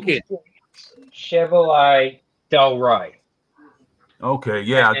dual kit. Chevrolet Del Rey. Okay,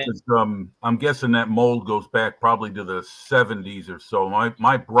 yeah. I'm guessing that mold goes back probably to the 70s or so.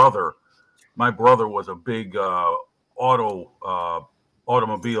 My brother was a big automobile,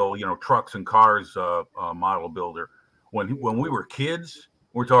 you know, trucks and cars model builder. When we were kids,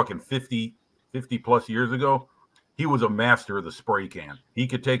 we're talking 50 plus years ago, he was a master of the spray can. He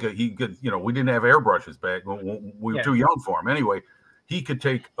could, you know, we didn't have airbrushes back. We were too young for him. Anyway, he could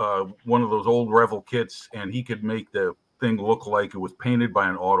take one of those old Revel kits and he could make the thing look like it was painted by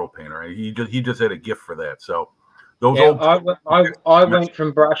an auto painter. He just had a gift for that. So those old. I went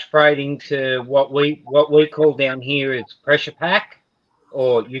from brush painting to what we call down here is pressure pack,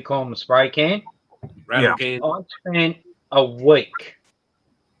 or you call them a spray can. Rattle can. I spent a week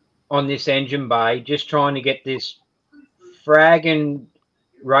on this engine bay just trying to get this fragging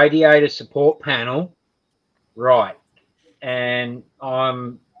radiator support panel right. And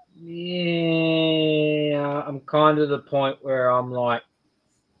I'm kind of the point where I'm like,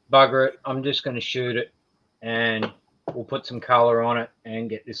 bugger it, I'm just going to shoot it and we'll put some color on it and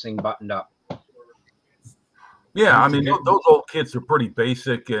get this thing buttoned up. Yeah, I mean those old kits are pretty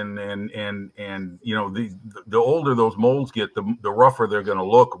basic, and you know the older those molds get, the rougher they're going to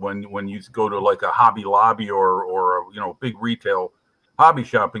look when you go to like a Hobby Lobby or you know, big retail hobby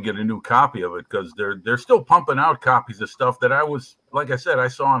shop and get a new copy of it, because they're still pumping out copies of stuff that I said I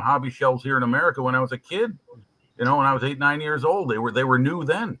saw on hobby shelves here in America when I was a kid. You know, when I was 8, 9 years old, they were new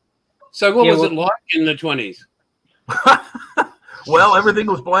then. So what was it like in the 20s? Well, everything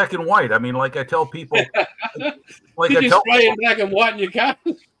was black and white. I mean, like I tell people, like Did I you tell spray in black and white in your car?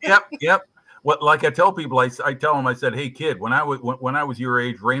 Yep. What, like I tell people, I tell them, I said, hey kid, when I was your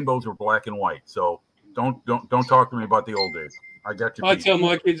age, rainbows were black and white. So don't talk to me about the old days. I got you. I tell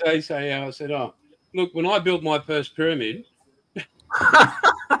my kids, I said, oh, look, when I built my first pyramid.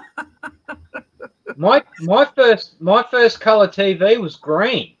 my first color TV was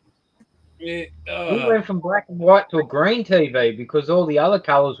green. Yeah, We went from black and white to a green TV because all the other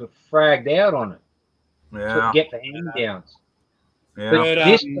colors were fragged out on it. Yeah. To get the hand downs. Yeah. But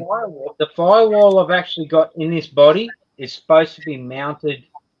this firewall, the firewall I've actually got in this body is supposed to be mounted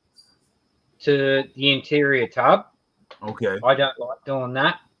to the interior tub. Okay. I don't like doing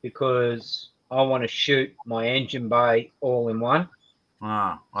that because I want to shoot my engine bay all in one.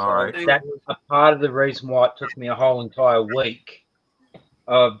 All right. That's a part of the reason why it took me a whole entire week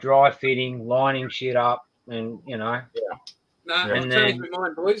of dry fitting, lining shit up, and you know. Yeah. Nah, and I'm then, changing my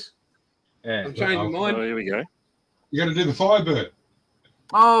mind, boys. Yeah. I'm changing mine. Oh, here we go. You got to do the Firebird.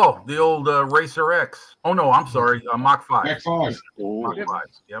 Oh, the old Racer X. Oh no, I'm sorry, Mach 5. Mach 5. Mach 5.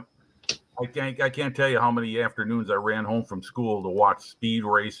 Yep. I can't tell you how many afternoons I ran home from school to watch Speed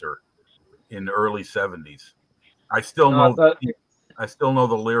Racer in the early '70s. I still know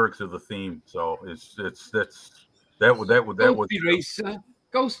the lyrics of the theme, so that was Speed Racer.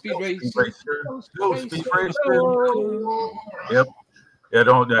 Go Speed Racer. Go Speed Racer. Yep. Yeah,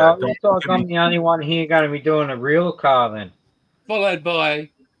 don't. Looks like I'm the only one here going to be doing a real car then. Followed by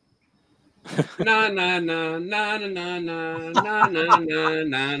na na na na na na na na na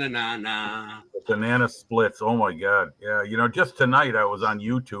na na na. Banana splits. Oh my God. Yeah. You know, just tonight I was on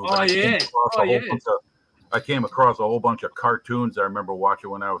YouTube. Oh yeah. I came across a whole bunch of cartoons I remember watching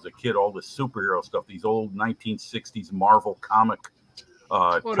when I was a kid. All the superhero stuff. These old 1960s Marvel comic.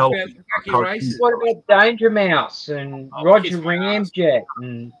 What about Danger Mouse and Roger Ramjet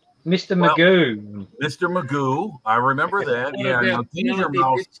and Mr. Magoo? Mr. Magoo, I remember that. Yeah, Danger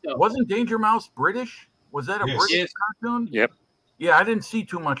Mouse. Wasn't Danger Mouse British? Was that a British cartoon? Yep. Yeah, I didn't see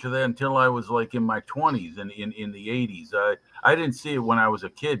too much of that until I was like in my 20s and in the 80s. I didn't see it when I was a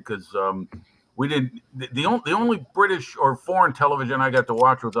kid because we didn't. The only British or foreign television I got to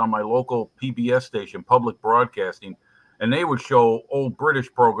watch was on my local PBS station, Public Broadcasting. And they would show old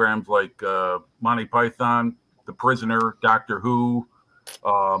British programs like Monty Python, The Prisoner, Doctor Who,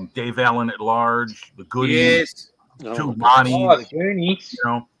 Dave Allen at Large, The Goonies, Two Bonnies, the Goonies. You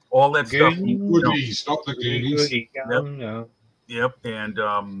know, all that stuff. Goonies, not the Goonies. Yep.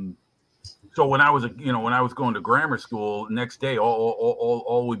 And so when I was going to grammar school, next day,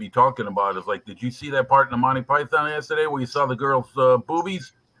 all we'd be talking about is like, did you see that part in the Monty Python yesterday where you saw the girls'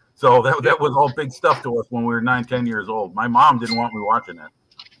 boobies? So that was all big stuff to us when we were 9, 10 years old. My mom didn't want me watching that.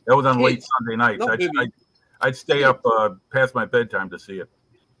 That was on late Sunday nights. I'd stay up past my bedtime to see it.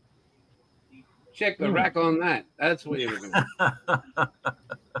 Check the rack on that. That's what you're doing.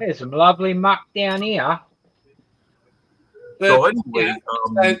 There's some lovely muck down here. But, so anyway,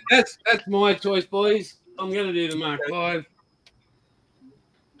 that's my choice, boys. I'm going to do the Mark 5.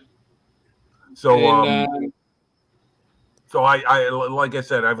 So So I like I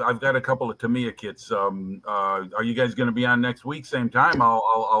said, I've got a couple of Tamiya kits. Are you guys going to be on next week, same time?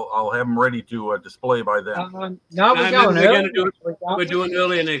 I'll have them ready to display by then. No, we're doing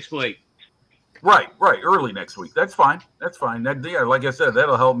earlier next week. Right, early next week. That's fine. Yeah, like I said,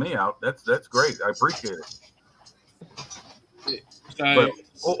 that'll help me out. That's great. I appreciate it. So, but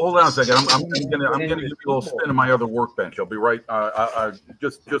hold on a second. I'm gonna give you a little spin of my other workbench. I'll be right.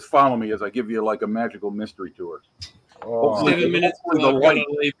 Just follow me as I give you like a magical mystery tour. Hopefully, 7 minutes.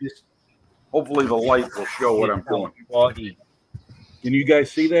 Hopefully the light will show what I'm doing. Can you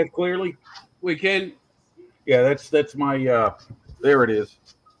guys see that clearly? We can. Yeah, that's my. There it is.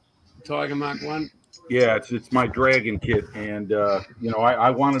 Tiger Mark 1. Yeah, it's my Dragon kit, and I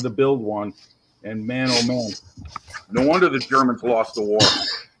wanted to build one, and man, oh man, no wonder the Germans lost the war.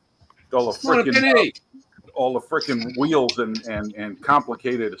 All the freaking wheels and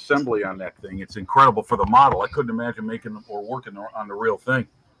complicated assembly on that thing. It's incredible for the model. I couldn't imagine making or working on the real thing.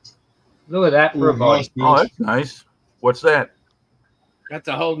 Look at that for a bike. Oh, that's nice. What's that? That's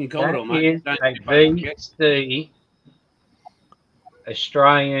a Holden Commodore, mate. That is a VC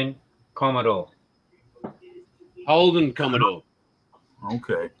Australian Commodore. Holden Commodore.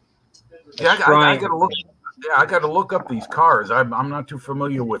 Okay. Yeah, I got to look. Yeah, I got to look up these cars. I'm not too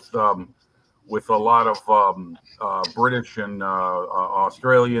familiar with a lot of British and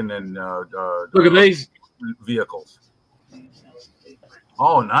Australian and look at these vehicles.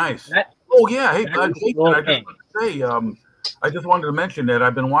 Oh, nice. Oh yeah. Hey, I just wanted to mention that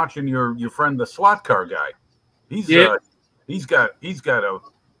I've been watching your friend, the slot car guy. He's He's got a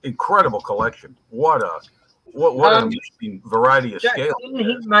incredible collection. What an amazing variety of Jack, scales. didn't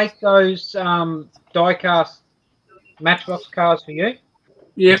he make those die-cast Matchbox cars for you?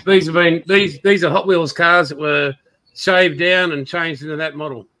 Yeah, these are Hot Wheels cars that were shaved down and changed into that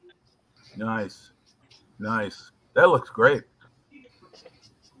model. Nice. That looks great.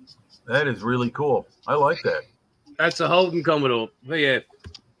 That is really cool. I like that. That's a Holden Commodore VF.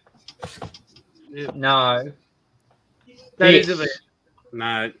 Yeah. No. That is a VF.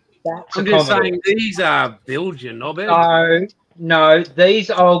 No. That's I'm a just Commodore. saying these are Belgian, not Belgian. No, these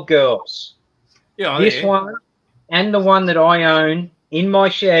old girls. Yeah, This one and the one that I own in my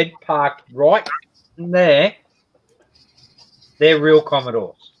shed, parked right there, they're real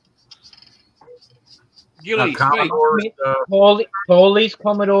Commodores. Gilly, Paulie's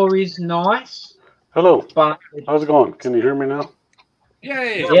Commodore is nice. Hello. But How's it going? Can you hear me now?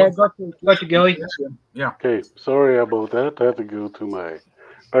 Yeah, got you, Gilly. Yeah. Okay. Sorry about that. I have to go to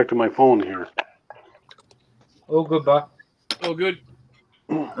back to my phone here. All good, bud. All good.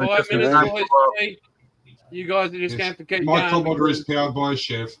 5 Just minutes. a Boys. You guys are just going to have to keep My going. Commodore is powered by a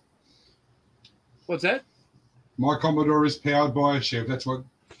Chev. What's that? My Commodore is powered by a Chev. That's what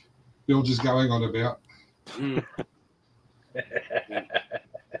Bilge is going on about. Mm.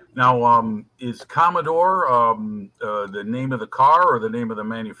 Now, is Commodore the name of the car or the name of the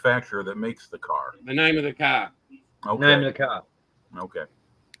manufacturer that makes the car? The name of the car. Okay. Name of the car. Okay.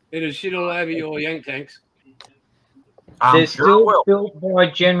 It'll shit all over your yank tanks. They're Sure it will. still built by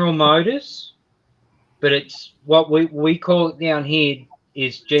General Motors, but it's what we call it down here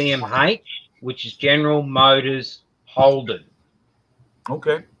is GMH, which is General Motors Holden.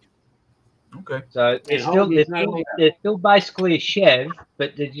 Okay. Okay. So they're still basically a Chev,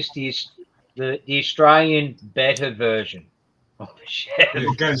 but they're just the Australian better version of the Chev.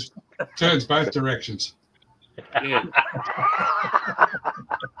 It turns both directions. Yeah.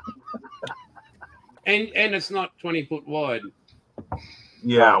 and it's not 20 foot wide.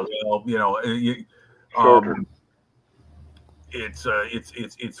 Yeah. Well,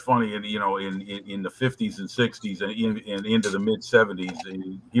 it's funny, and in the 50s and 60s and into the mid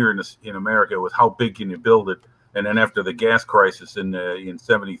 70s here in America, was how big can you build it? And then after the gas crisis in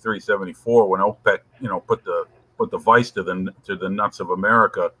 73, 74, when OPEC put the vice to the nuts of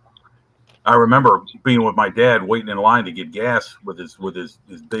America, I remember being with my dad waiting in line to get gas with his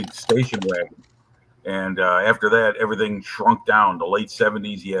big station wagon. And after that, everything shrunk down. The late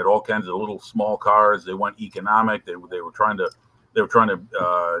 70s, you had all kinds of little small cars. They went economic. They were trying to the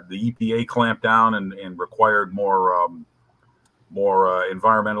EPA clamped down and required more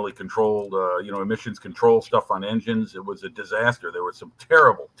environmentally controlled, emissions control stuff on engines. It was a disaster. There were some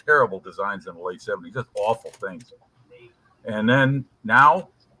terrible designs in the late 70s, just awful things. And then now,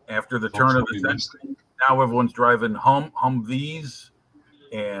 after the turn of the century, now everyone's driving Humvees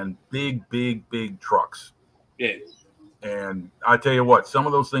and big trucks. Yeah. And I tell you what, some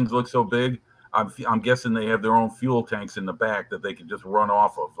of those things look so big. I'm guessing they have their own fuel tanks in the back that they can just run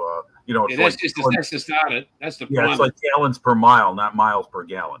off of. It's that's to start it. That's the it's like gallons per mile, not miles per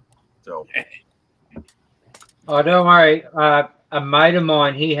gallon. So. Oh, don't worry. A mate of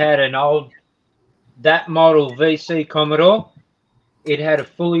mine, he had that model VC Commodore. It had a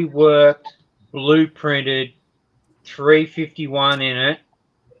fully worked, blueprinted 351 in it.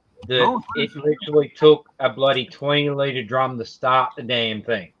 It literally took a bloody 20-litre drum to start the damn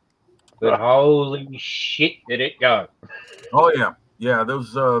thing. But holy shit, did it go! Oh yeah.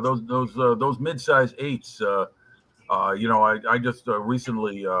 Those mid-size 8s. I just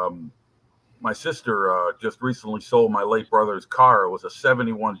recently, my sister just recently sold my late brother's car. It was a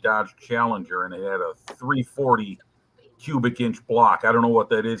 '71 Dodge Challenger, and it had a 340 cubic inch block. I don't know what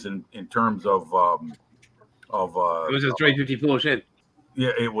that is in terms of. It was a 354 shed.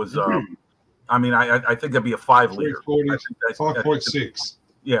 Yeah, it was. I think that'd be a 5 liter. 5.6.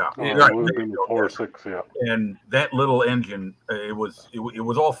 Yeah, right. 4.6, yeah. And that little engine, it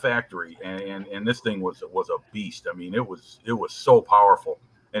was all factory, and this thing was a beast. I mean, it was so powerful.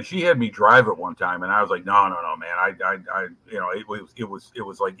 And she had me drive it one time, and I was like, no, man, it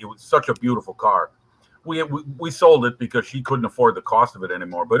was such a beautiful car. We sold it because she couldn't afford the cost of it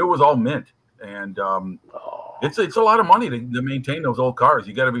anymore, but it was all mint, and it's a lot of money to maintain those old cars.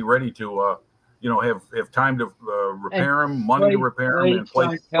 You got to be ready to. Have time to repair them, money to repair them, and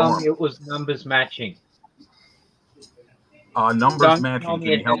place. Tell me it was numbers matching. Numbers matching. Tell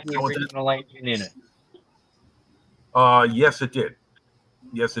me it had the original engine in it. Yes, it did.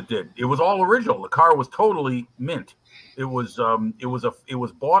 Yes, it did. It was all original. The car was totally mint. It was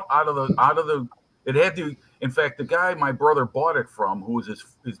bought out of the. It had to. In fact, the guy my brother bought it from, who was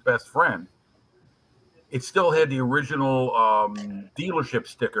his best friend, it still had the original dealership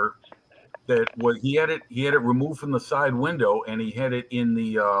sticker. That was he had it removed from the side window, and he had it in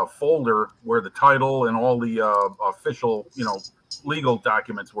the folder where the title and all the official, legal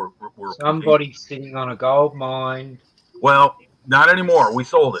documents were. Somebody sitting on a gold mine. Well, not anymore. We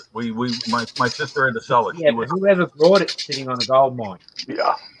sold it. My sister had to sell it. Yeah, but whoever brought it sitting on a gold mine.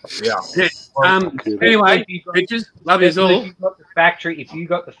 Yeah. Anyway, bitches, love you all. If you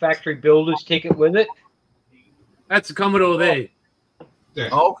got the factory builder's ticket with it, that's the Commodore there. Yeah.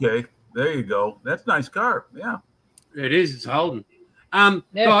 Okay, there you go. That's a nice car. Yeah, it is. It's Holden.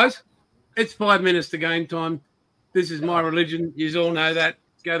 Guys, it's 5 minutes to game time. This is my religion. You all know that.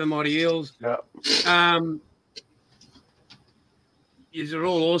 Go the Mighty Eels. Yeah. Yous are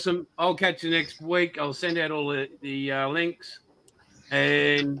all awesome. I'll catch you next week. I'll send out all the links.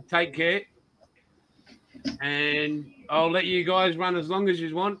 And take care. And I'll let you guys run as long as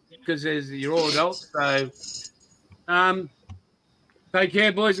you want because you're all adults. So, take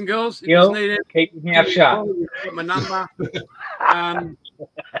care, boys and girls. If you need it, keep your mouth shut. Got my number.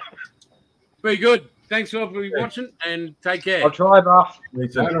 Be good. Thanks for watching and take care. I'll try, Buff. See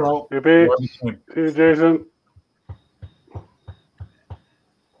you, Jason.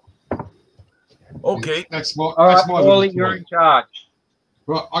 Okay. That's my. All that's right, my Paulie, you're in charge.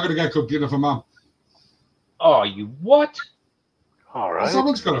 Right, I got to go cook dinner for Mum. Oh, you what? All right.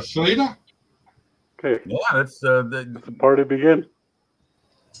 Someone's got to feed her. Okay. Yeah, that's let the party begin.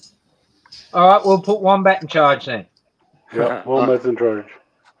 All right, we'll put Wombat in charge then. Yeah, Wombat's in charge.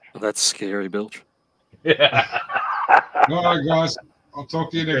 That's scary, Bilge. All right, guys. I'll talk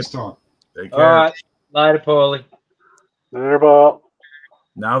to you next time. Take care. All right, later, Paulie. Later, Bob.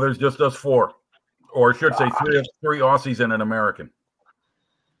 Now there's just us four, or I should say three Aussies and an American.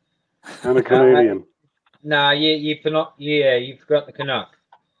 And a Canadian. Nah, you forgot the Canuck.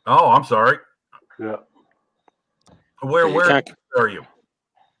 Oh, I'm sorry. Yeah. Where are you?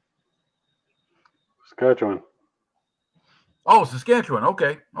 Saskatchewan. Oh, Saskatchewan.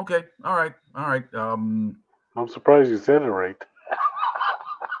 Okay. All right. I'm surprised you said it right.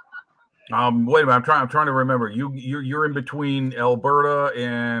 Wait a minute. I'm trying to remember. You're in between Alberta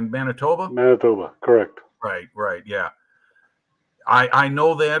and Manitoba? Manitoba, correct. Right. Yeah. I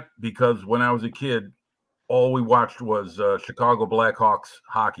know that because when I was a kid, all we watched was Chicago Blackhawks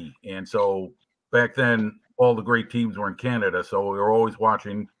hockey, and so back then all the great teams were in Canada, so we were always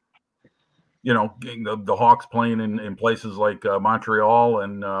watching. The Hawks playing in places like Montreal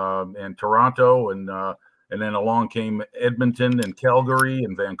and Toronto, and then along came Edmonton and Calgary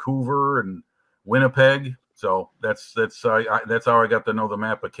and Vancouver and Winnipeg. So that's how I got to know the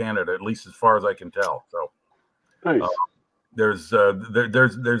map of Canada, at least as far as I can tell. So nice. There's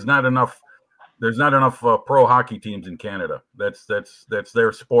not enough pro hockey teams in Canada. That's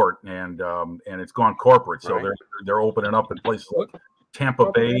their sport, and it's gone corporate. So they're opening up in places like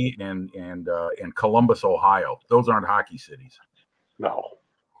Tampa Bay and Columbus, Ohio. Those aren't hockey cities. No.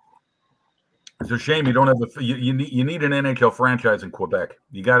 It's a shame you don't have you need an NHL franchise in Quebec.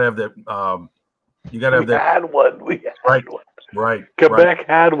 You got to have that. You got to have that. Had one. We had one. Right. Quebec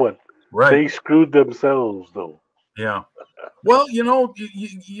had one. Right. They screwed themselves though. Yeah. Well, I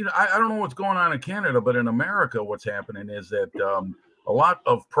don't know what's going on in Canada, but in America, what's happening is that a lot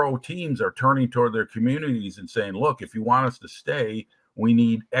of pro teams are turning toward their communities and saying, "Look, if you want us to stay, we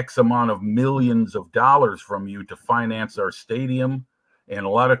need X amount of millions of dollars from you to finance our stadium." And a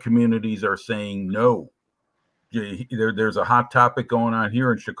lot of communities are saying no. There's a hot topic going on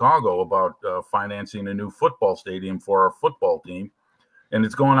here in Chicago about financing a new football stadium for our football team, and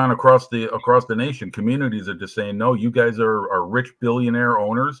it's going on across the nation. Communities are just saying, no, you guys are rich billionaire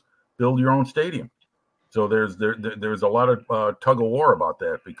owners. Build your own stadium. So there's a lot of tug of war about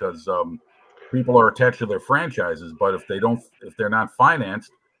that because people are attached to their franchises, but if they're not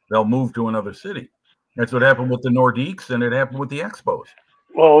financed, they'll move to another city. That's what happened with the Nordiques, and it happened with the Expos.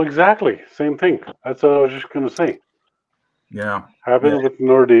 Well, exactly. Same thing. That's what I was just going to say. Yeah. Happened with the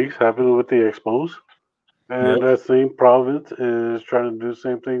Nordiques, happened with the Expos. And that same province is trying to do the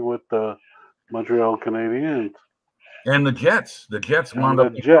same thing with the Montreal Canadiens. And the Jets. The Jets wound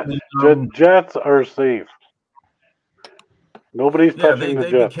up. The Jets are safe. Nobody's touching the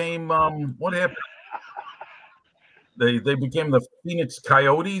Jets. They became, what happened? They became the Phoenix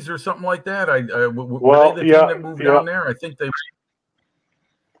Coyotes or something like that. Were they the team that moved down there? I think they.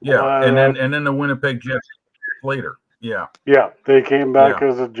 Yeah, and then the Winnipeg Jets later. Yeah. Yeah, they came back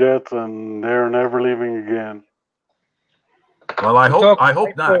as the Jets, and they're never leaving again. Well, I hope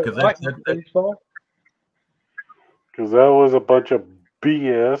not, because that was a bunch of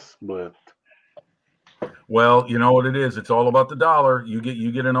BS. But Well, you know what it is. It's all about the dollar. You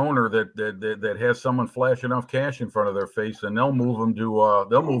get an owner that has someone flash enough cash in front of their face, and they'll move them to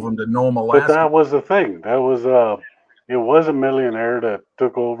Nome, But Alaska. that was the thing. That was it was a millionaire that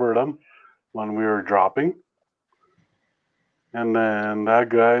took over them when we were dropping. And then that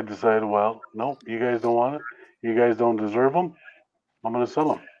guy decided, well, no, you guys don't want it. You guys don't deserve them. I'm going to sell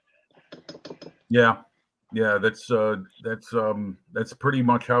them. Yeah, yeah, that's pretty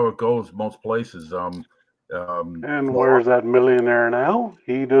much how it goes most places. And where's that millionaire now?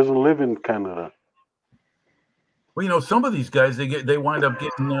 He doesn't live in Canada. Well, you know, some of these guys they wind up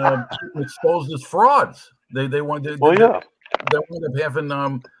getting exposed as frauds. They wind up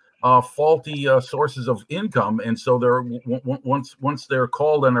having faulty sources of income, and so they're once they're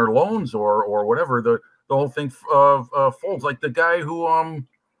called on their loans or whatever, the whole thing folds. Like the guy who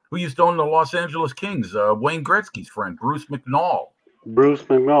used to own the Los Angeles Kings, Wayne Gretzky's friend, Bruce McNall. Bruce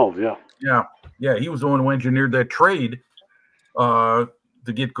McNall, yeah. Yeah, he was the one who engineered that trade to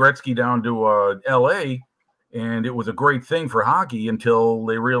get Gretzky down to L.A., and it was a great thing for hockey until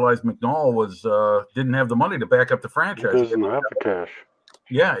they realized McNall didn't have the money to back up the franchise. He doesn't have the cash.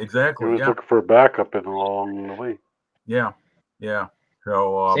 Yeah, exactly. He was looking for backup along the way. Yeah, yeah.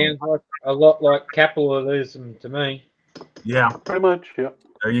 So sounds like a lot like capitalism to me. Yeah, pretty much. Yeah.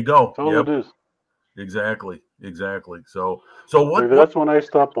 There you go. That's all it is. Exactly. So what? That's when I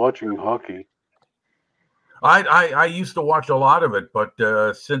stopped watching hockey. I used to watch a lot of it, but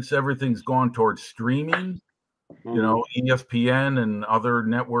since everything's gone towards streaming, you know, ESPN and other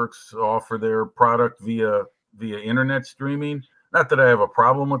networks offer their product via internet streaming. Not that I have a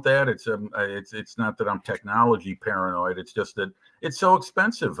problem with that. It's not that I'm technology paranoid. It's just that it's so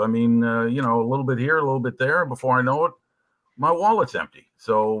expensive. I mean, you know, a little bit here, a little bit there, and before I know it, my wallet's empty.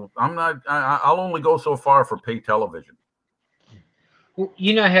 So I'll only go so far for pay television. Well,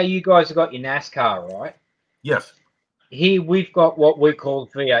 you know how you guys have got your NASCAR, right? Yes. Here we've got what we call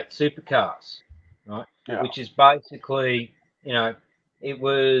V8 supercars, right? Yeah. Which is basically, you know, it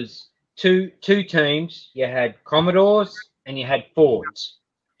was two teams. You had Commodores and you had Fords.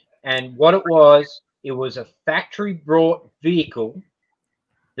 And what it was a factory brought vehicle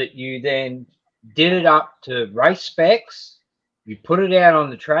that you then did it up to race specs. You put it out on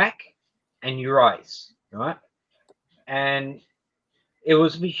the track and you race, right? And it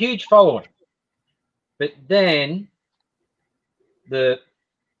was a huge following. But then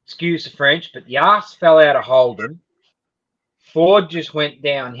excuse the French, but the arse fell out of Holden. Ford just went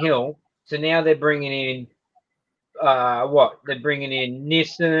downhill. So now they're bringing in They're bringing in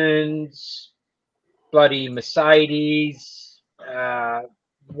Nissans, bloody Mercedes,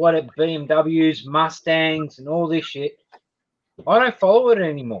 BMWs, Mustangs, and all this shit. I don't follow it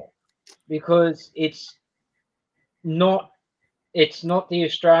anymore because it's not the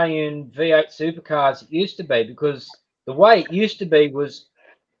Australian V8 supercars it used to be, because the way it used to be was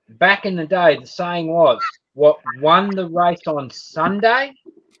back in the day, the saying was, what won the race on Sunday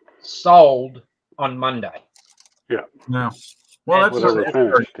sold on Monday. Yeah. No. Well, that's what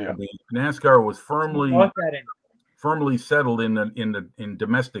NASCAR was firmly settled in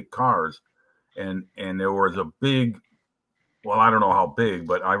domestic cars, and there was a big, well, I don't know how big,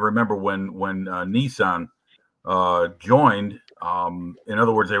 but I remember when Nissan joined. In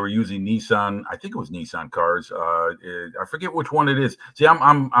other words, they were using Nissan. I think it was Nissan cars. I forget which one it is. See,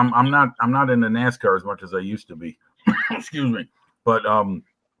 I'm not into NASCAR as much as I used to be. Excuse me, but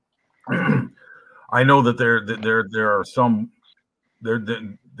I know that there are some.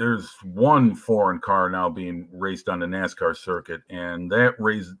 There's one foreign car now being raced on the NASCAR circuit, and that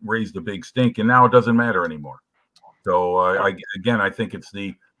raised a big stink, and now it doesn't matter anymore. So I think it's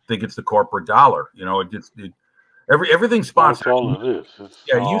the corporate dollar. You know, everything's sponsored. That's all it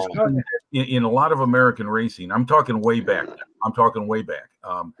is. In a lot of American racing, I'm talking way back. It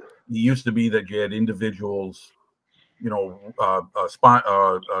used to be that you had individuals, you know,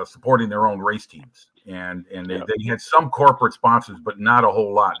 supporting their own race teams, and they had some corporate sponsors, but not a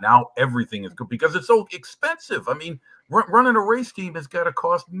whole lot. Now everything is good because it's so expensive. I mean, running a race team has got to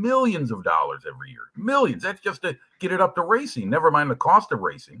cost millions of dollars every year. Millions. That's just to get it up to racing. Never mind the cost of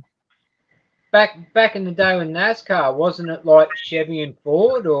racing. Back in the day with NASCAR, wasn't it like Chevy and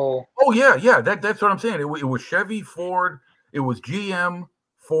Ford, or? Oh yeah. That's what I'm saying. It was Chevy, Ford, it was GM,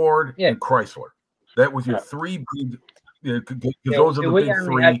 Ford, and Chrysler. That was your three big. Those are the big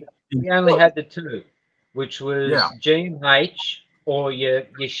three. We only had the two, which was G&H or your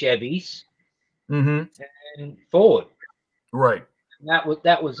Chevys, and Ford. Right. And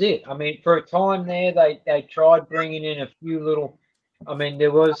that was it. I mean, for a time there, they tried bringing in a few little. I mean,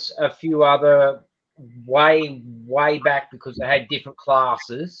 there was a few other way back because they had different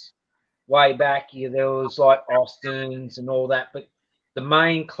classes, way back, yeah, there was like Austins and all that, but the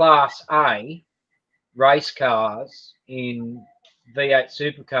main Class A race cars in V8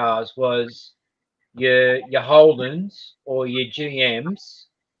 supercars was your Holdens or your GMs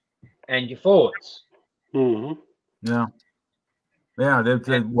and your Fords. Mm-hmm. Yeah. Yeah.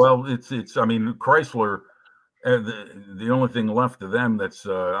 Well, it's. I mean, Chrysler. The only thing left of them that's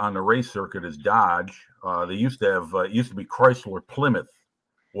on the race circuit is Dodge. They used to have. It used to be Chrysler Plymouth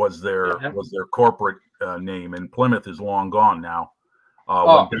was their corporate name, and Plymouth is long gone now.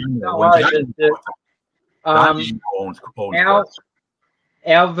 Our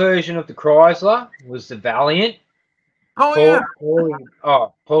version of the Chrysler was the Valiant.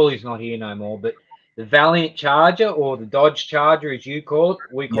 Paulie's not here no more, but the Valiant Charger or the Dodge Charger, as you call it,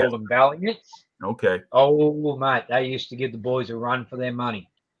 we call them Valiants. Okay. Oh, mate, they used to give the boys a run for their money.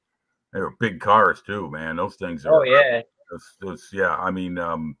 They were big cars too, man. Those things are. Oh yeah. Yeah. I mean,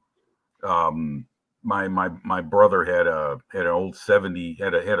 my brother had an old 70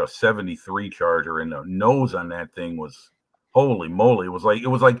 had a 73 Charger, and the nose on that thing was, holy moly, it was like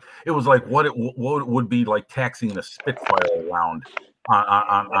what it would be like taxiing a Spitfire around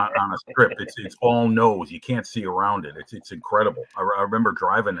on a strip. It's all nose, you can't see around it. It's incredible. I remember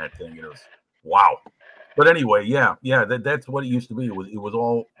driving that thing, and it was wow. But anyway, that's what it used to be. It was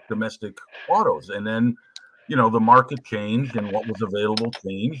all domestic autos, and then the market changed and what was available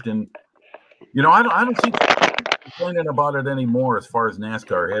changed, and I don't see complaining about it anymore as far as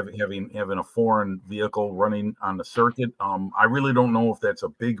NASCAR having a foreign vehicle running on the circuit. I really don't know if that's a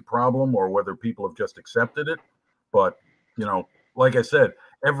big problem or whether people have just accepted it. But like I said,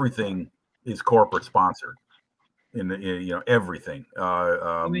 everything is corporate sponsored. Everything.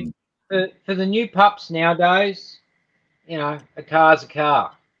 I mean, for the new pups nowadays, a car's a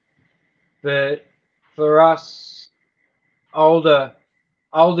car. But for us, older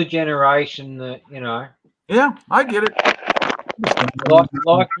generation, that yeah, I get it.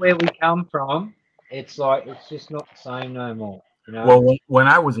 Like where we come from, it's just not the same no more. Well, when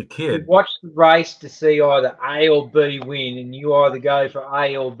I was a kid, you watch the race to see either A or B win, and you either go for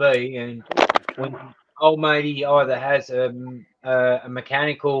A or B. And when old matey either has a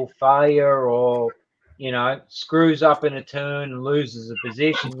mechanical failure or screws up in a turn and loses a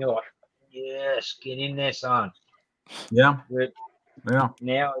position, you're like, yes, get in there, son. Yeah. But yeah.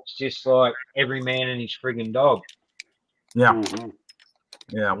 Now it's just like every man and his friggin' dog. Yeah. Mm-hmm.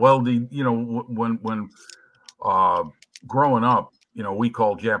 Yeah. Well, when growing up, we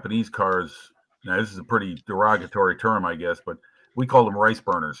call Japanese cars. Now, this is a pretty derogatory term, I guess, but we call them rice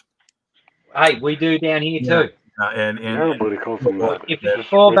burners. Hey, we do down here too. And everybody calls them that. If it's a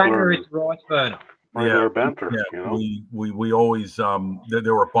four-banger, it's a rice burner. Banter, we always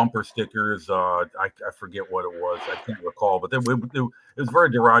there were bumper stickers. I forget what it was. I can't recall, but it was very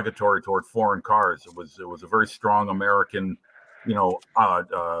derogatory toward foreign cars. It was a very strong American,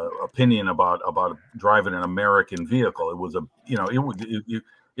 opinion about driving an American vehicle. It was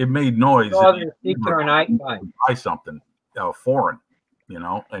it made noise. Buy something foreign.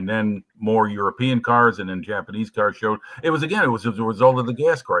 And then more European cars and then Japanese cars showed. It was a result of the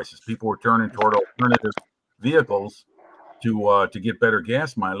gas crisis. People were turning toward alternative vehicles to get better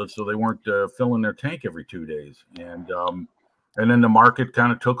gas mileage, so they weren't filling their tank every 2 days. And then the market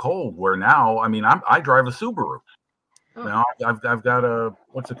kind of took hold. Where now, I mean, I drive a Subaru. Oh. Now I've got a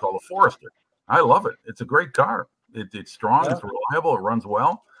what's it called, a Forester. I love it. It's a great car. It's strong. It's reliable. It runs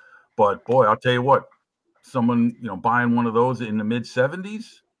well. But boy, I'll tell you what. Someone buying one of those in the mid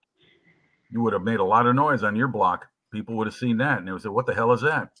 70s, you would have made a lot of noise on your block. People would have seen that and they would say, "What the hell is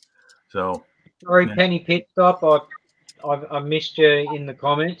that?" So sorry, Penny Pit Stop. I missed you in the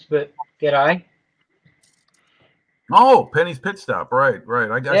comments, but g'day. Oh, Penny's Pit Stop, right.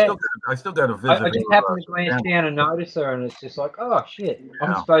 I still got to visit. I just happened to glance down and notice her, and it's just like, oh shit,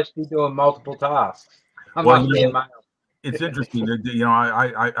 I'm supposed to be doing multiple tasks. It's interesting.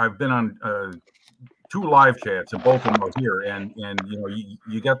 I've been on 2 live chats, and both of them are here, and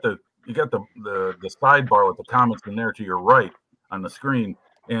you got the sidebar with the comments in there to your right on the screen,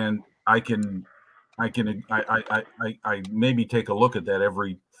 and I maybe take a look at that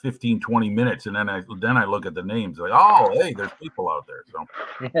every 15-20 minutes, and then I look at the names like, oh, hey, there's people out there. So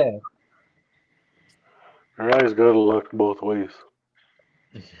yeah, your eyes got to look both ways.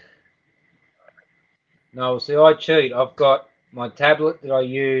 No, see, I cheat. I've got my tablet that I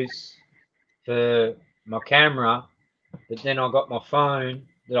use for my camera, but then I've got my phone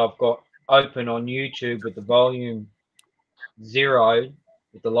that I've got open on YouTube with the volume 0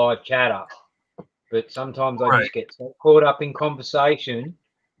 with the live chat up. But sometimes I just get so caught up in conversation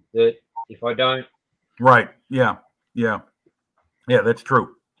that if I don't... Right. Yeah. That's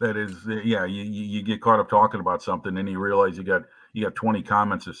true. That is, yeah. You get caught up talking about something, and you realize you got 20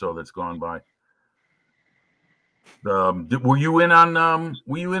 comments or so that's gone by. Were you in on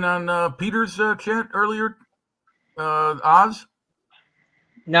Peter's chat earlier, Oz?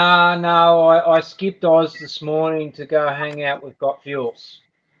 No, I skipped Oz this morning to go hang out with Got Fuels.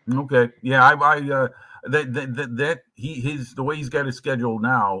 Okay, yeah, the way he's got his schedule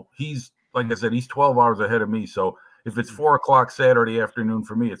now, he's, like I said, he's 12 hours ahead of me. So if it's 4 o'clock Saturday afternoon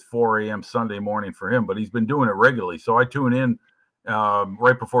for me, it's 4 a.m. Sunday morning for him. But he's been doing it regularly, so I tune in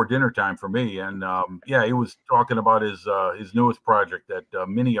right before dinner time for me. And yeah, he was talking about his newest project, that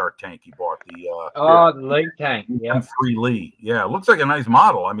mini art tank he bought. The Lee tank, yeah, M3 Lee. Yeah, it looks like a nice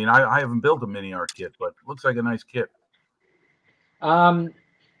model. I mean, I haven't built a mini art kit, but it looks like a nice kit.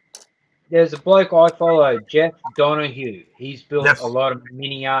 There's a bloke I follow, Jeff Donahue. He's built a lot of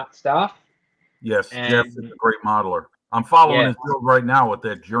mini art stuff. Yes, Jeff is a great modeler. I'm following his build right now with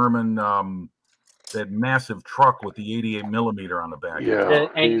that German, that massive truck with the 88 millimeter on the back. Yeah,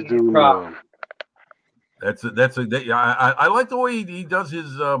 he's doing I like the way he does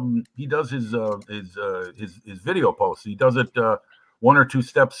his video posts. He does it 1 or 2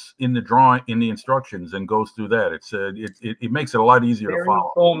 steps in the drawing, in the instructions, and goes through that. It makes it a lot easier to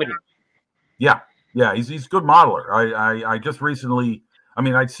follow. Informative. Yeah, he's a good modeler. I just recently, I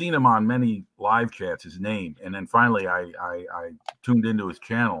mean, I'd seen him on many live chats, his name, and then finally I tuned into his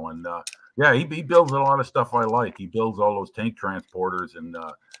channel, and yeah, he builds a lot of stuff I like. He builds all those tank transporters and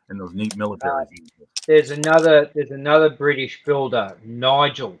those neat military things. There's another British builder,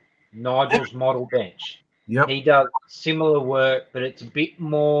 Nigel's Model Bench. Yep. He does similar work, but it's a bit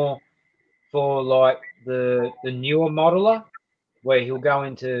more for like the newer modeler, where he'll go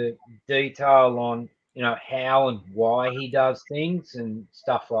into detail on, you know, how and why he does things and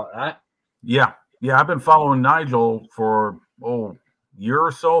stuff like that. Yeah, I've been following Nigel for a year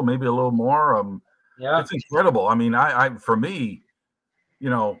or so, maybe a little more. Yeah, it's incredible. I mean, I for me, you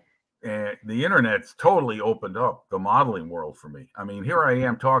know, the internet's totally opened up the modeling world for me. I mean, here I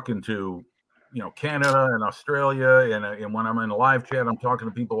am talking to, you know, Canada and Australia, and when I'm in a live chat, I'm talking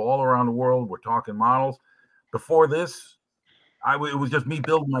to people all around the world. We're talking models. Before this, it was just me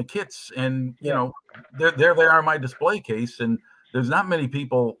building my kits, and you know, there they are in my display case, and there's not many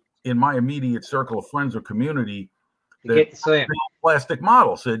people in my immediate circle of friends or community that get to see them. Plastic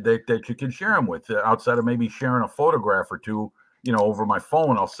models that you can share them with, outside of maybe sharing a photograph or two, you know, over my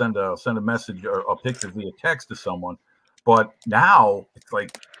phone. I'll send a message or a picture via text to someone. But now it's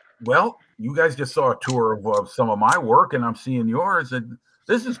like, well, you guys just saw a tour of some of my work, and I'm seeing yours, and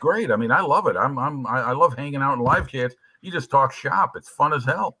this is great. I mean, I love it. I love hanging out in live chats. You just talk shop. It's fun as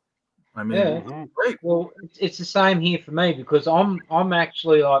hell. I mean, great. Well, it's the same here for me, because I'm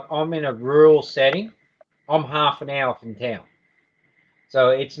actually like, I'm in a rural setting. I'm half an hour from town, so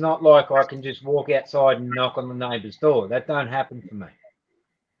it's not like I can just walk outside and knock on the neighbour's door. That don't happen for me.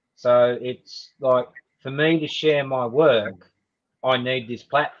 So it's like, for me to share my work, I need this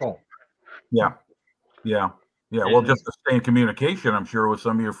platform. Yeah. Well, just to stay in communication, I'm sure, with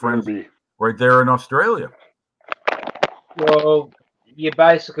some of your friends right there in Australia. Well, you're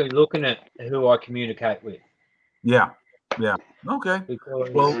basically looking at who I communicate with. Yeah. Okay. Because,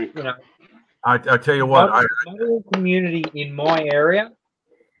 well, you know, I tell you what, the community in my area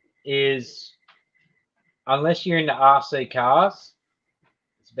is, unless you're into RC cars,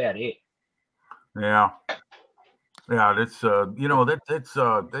 that's about it. Yeah. That's you know, that's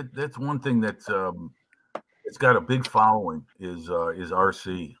one thing that's it's got a big following is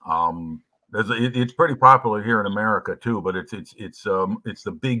RC. It's pretty popular here in America too, but it's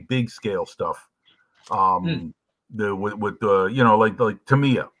the big scale stuff. With you know, like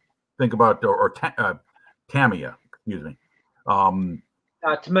Tamiya. Think about Tamiya. Excuse me.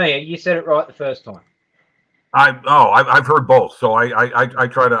 Tamiya, you said it right the first time. I've heard both, so I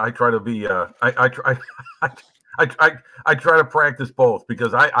try to be I try to practice both,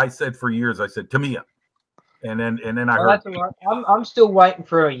 because I said for years, I said Tamiya. And then I heard. Right. I'm still waiting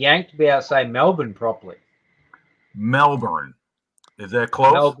for a yank to be able to say Melbourne properly. Melbourne, is that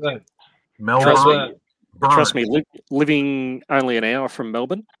close? Melbourne. Trust me, living only an hour from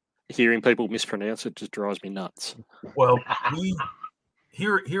Melbourne, hearing people mispronounce it just drives me nuts. Well, we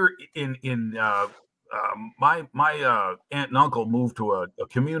here in my aunt and uncle moved to a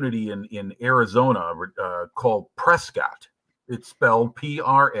community in Arizona called Prescott. It's spelled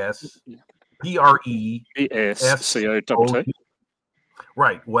Prescott.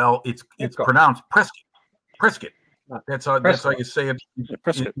 Right. Well, it's pronounced Prescott. That's how you say it.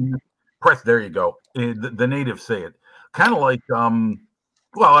 Prescott. There you go. The natives say it. Kind of like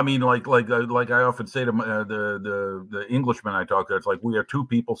Well, I mean, like I often say to the Englishmen I talk to, it's like we are two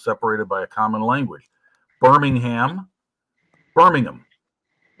people separated by a common language. Birmingham.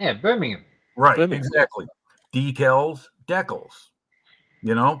 Yeah, Birmingham. Right, Birmingham. exactly. Decals, decals.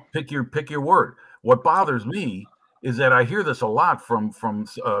 You know, pick your word. What bothers me is that I hear this a lot from some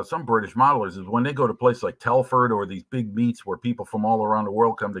British modelers is when they go to places like Telford or these big meets where people from all around the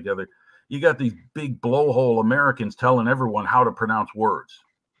world come together. You got these big blowhole Americans telling everyone how to pronounce words.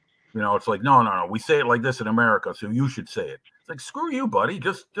 You know, it's like, no, we say it like this in America, so you should say it. It's like, screw you, buddy.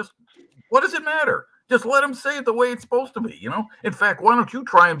 Just what does it matter? Just let them say it the way it's supposed to be, you know? In fact, why don't you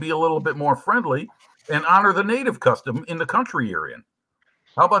try and be a little bit more friendly and honor the native custom in the country you're in?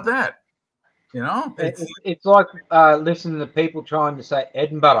 How about that? You know? It's like listening to people trying to say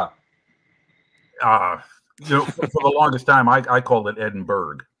Edinburgh. You know, for the longest time, I called it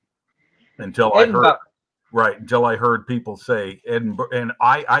Edinburgh until Edinburgh. until I heard people say Edinburgh, and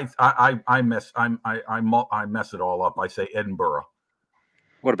I mess it all up. I say Edinburgh.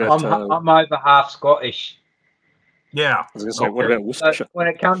 What about? I'm over half Scottish. Yeah. I was going to say, what about Worcestershire? So when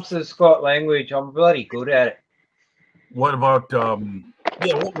it comes to the Scott language, I'm bloody good at it. What about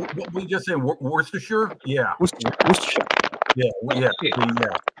yeah? What we just say Worcestershire? Yeah. Worcestershire. Yeah.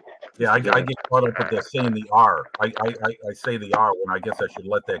 I get caught up with that saying the R. I say the R when I guess I should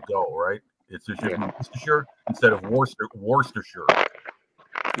let that go, right? It's just Worcestershire instead of Worcestershire.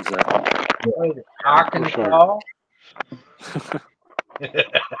 Exactly. Yeah. Arkansas.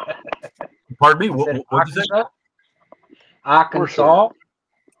 Pardon me. What did you say? Arkansas.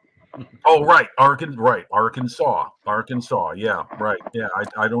 Oh, right. Arkansas. Yeah, right. Yeah,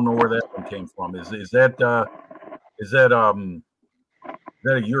 I don't know where that one came from. Is that a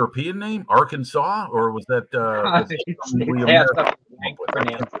European name, Arkansas, or was that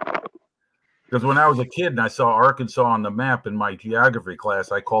because when I was a kid and I saw Arkansas on the map in my geography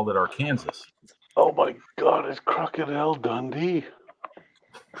class, I called it Arkansas. Oh my God, it's Crocodile Dundee.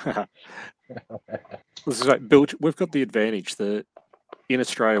 This is like, Bill, we've got the advantage that in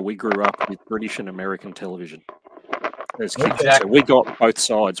Australia we grew up with British and American television as kids. Exactly. So we got both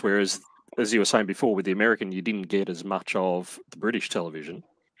sides, whereas, as you were saying before, with the American, you didn't get as much of the British television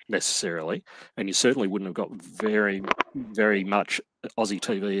necessarily, and you certainly wouldn't have got very, very much Aussie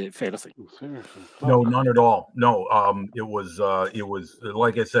TV, if anything. No, none at all. No, it was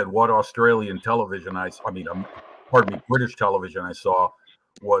like I said, what Australian television British television I saw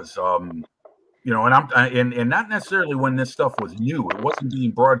was you know, and not necessarily when this stuff was new. It wasn't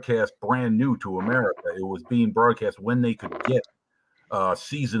being broadcast brand new to America. It was being broadcast when they could get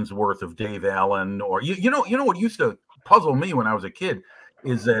seasons worth of Dave Allen, or you know what used to puzzle me when I was a kid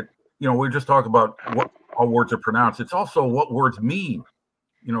is that, you know, we just talk about what how words are pronounced. It's also what words mean.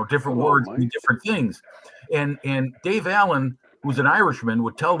 You know, different words mean different things. And Dave Allen, who's an Irishman,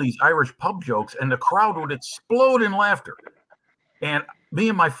 would tell these Irish pub jokes, and the crowd would explode in laughter. And me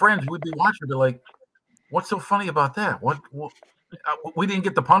and my friends, we'd be watching, be like, "What's so funny about that? What we didn't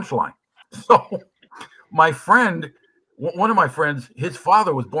get the punchline." So my friend, one of my friends, his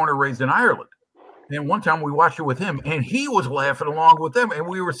father was born and raised in Ireland. And one time we watched it with him, and he was laughing along with them. And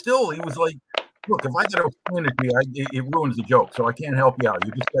he was like, "Look, if I got to explain it to you, it ruins the joke. So I can't help you out.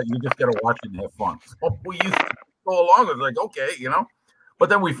 You just got to watch it and have fun." So we used to go along. It was like, okay, you know. But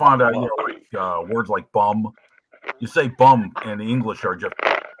then we found out, you know, like, words like bum. You say bum, and the English are just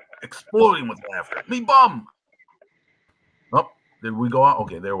exploding with laughter. Me bum. Oh, did we go out?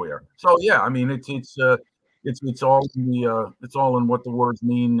 Okay, there we are. So yeah, I mean, it's all in the it's all in what the words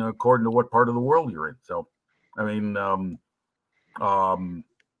mean according to what part of the world you're in. So, I mean,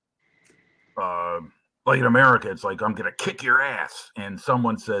 like in America, it's like, "I'm gonna kick your ass," and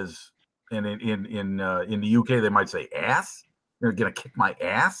someone says, and in the UK they might say ass. You're gonna kick my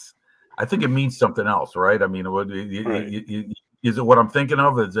ass. I think it means something else, right? I mean, is it what I'm thinking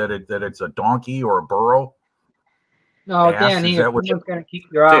of? Is that it's a donkey or a burro? No, ass? down here, someone's going to kick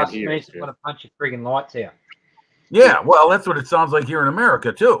your ass. It means want to punch your friggin' lights out. Yeah, well, that's what it sounds like here in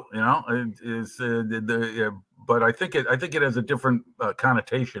America too. You know, but I think it has a different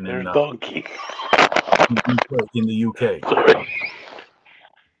connotation in donkey in the UK. Sorry.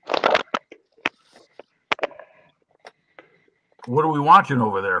 What are we watching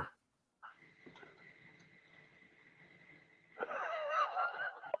over there?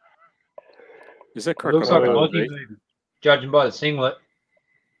 Is that It correct? looks like an Aussie movie, judging by the singlet.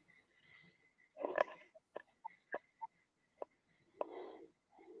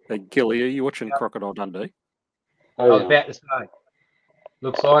 Hey, Gilly, are you watching Crocodile Dundee? I was about to say.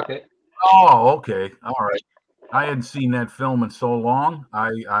 Looks like it. Oh, okay, all right. I hadn't seen that film in so long. I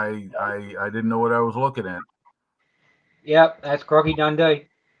didn't know what I was looking at. Yep, that's Crocky Dundee.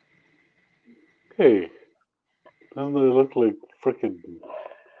 Hey, doesn't it look like freaking?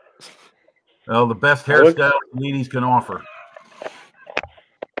 Well, the best Alex? hairstyle ladies can offer.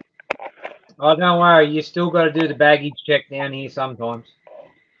 Oh, don't worry, you still got to do the baggage check down here sometimes.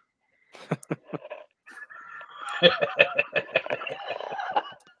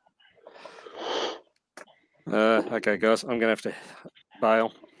 Okay, guys, I'm gonna have to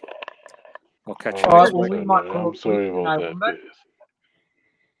bail. I'll catch you All right, next well, week. we might call I'm sorry it about that, guys.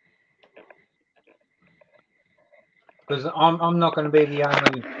 because I'm not going to be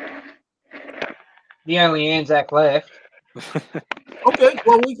the only Anzac left. Okay,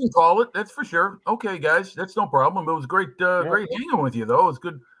 well, we can call it. That's for sure. Okay, guys, that's no problem. It was great, great hanging with you, though. It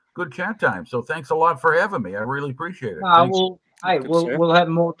was good chat time. So thanks a lot for having me. I really appreciate it. No, Thanks. we'll have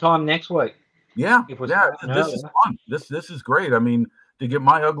more time next week. Yeah, If we're yeah, starting this is earlier. fun. This is great. I mean, to get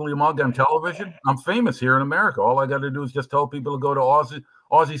my ugly mug on television, I'm famous here in America. All I got to do is just tell people to go to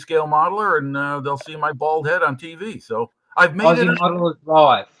Aussie Scale Modeler, and they'll see my bald head on TV. So I've made Aussie it. Modelers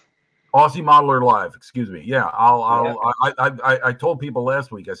Live. Aussie Modeler Live, excuse me. Yeah, I told people last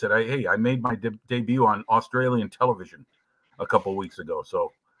week. I said, I made my debut on Australian television a couple weeks ago.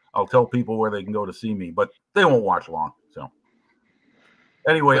 So I'll tell people where they can go to see me, but they won't watch long. So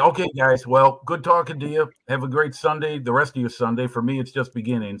anyway, okay, guys. Well, good talking to you. Have a great Sunday. The rest of your Sunday. For me, it's just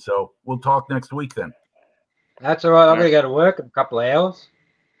beginning. So we'll talk next week then. That's all right. I've got to go to work in a couple of hours.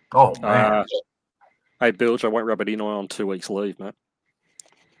 Oh man. Hey, Bilge, I won't rub it in on 2 weeks leave, mate.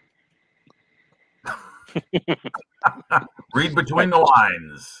 Read between the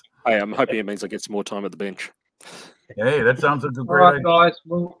lines. Hey, I'm hoping it means I get some more time at the bench. Hey, that sounds like a All great right, idea. guys.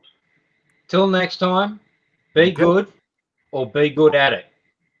 Well, till next time, be good or be good at it.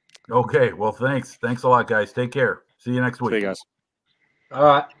 Okay. Well, thanks. Thanks a lot, guys. Take care. See you next week. See you guys. All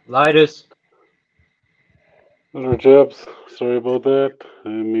right. Laters. All right, chaps. Sorry about that. I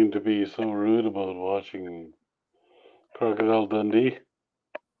didn't mean to be so rude about watching Crocodile Dundee.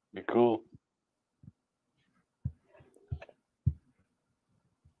 Be cool.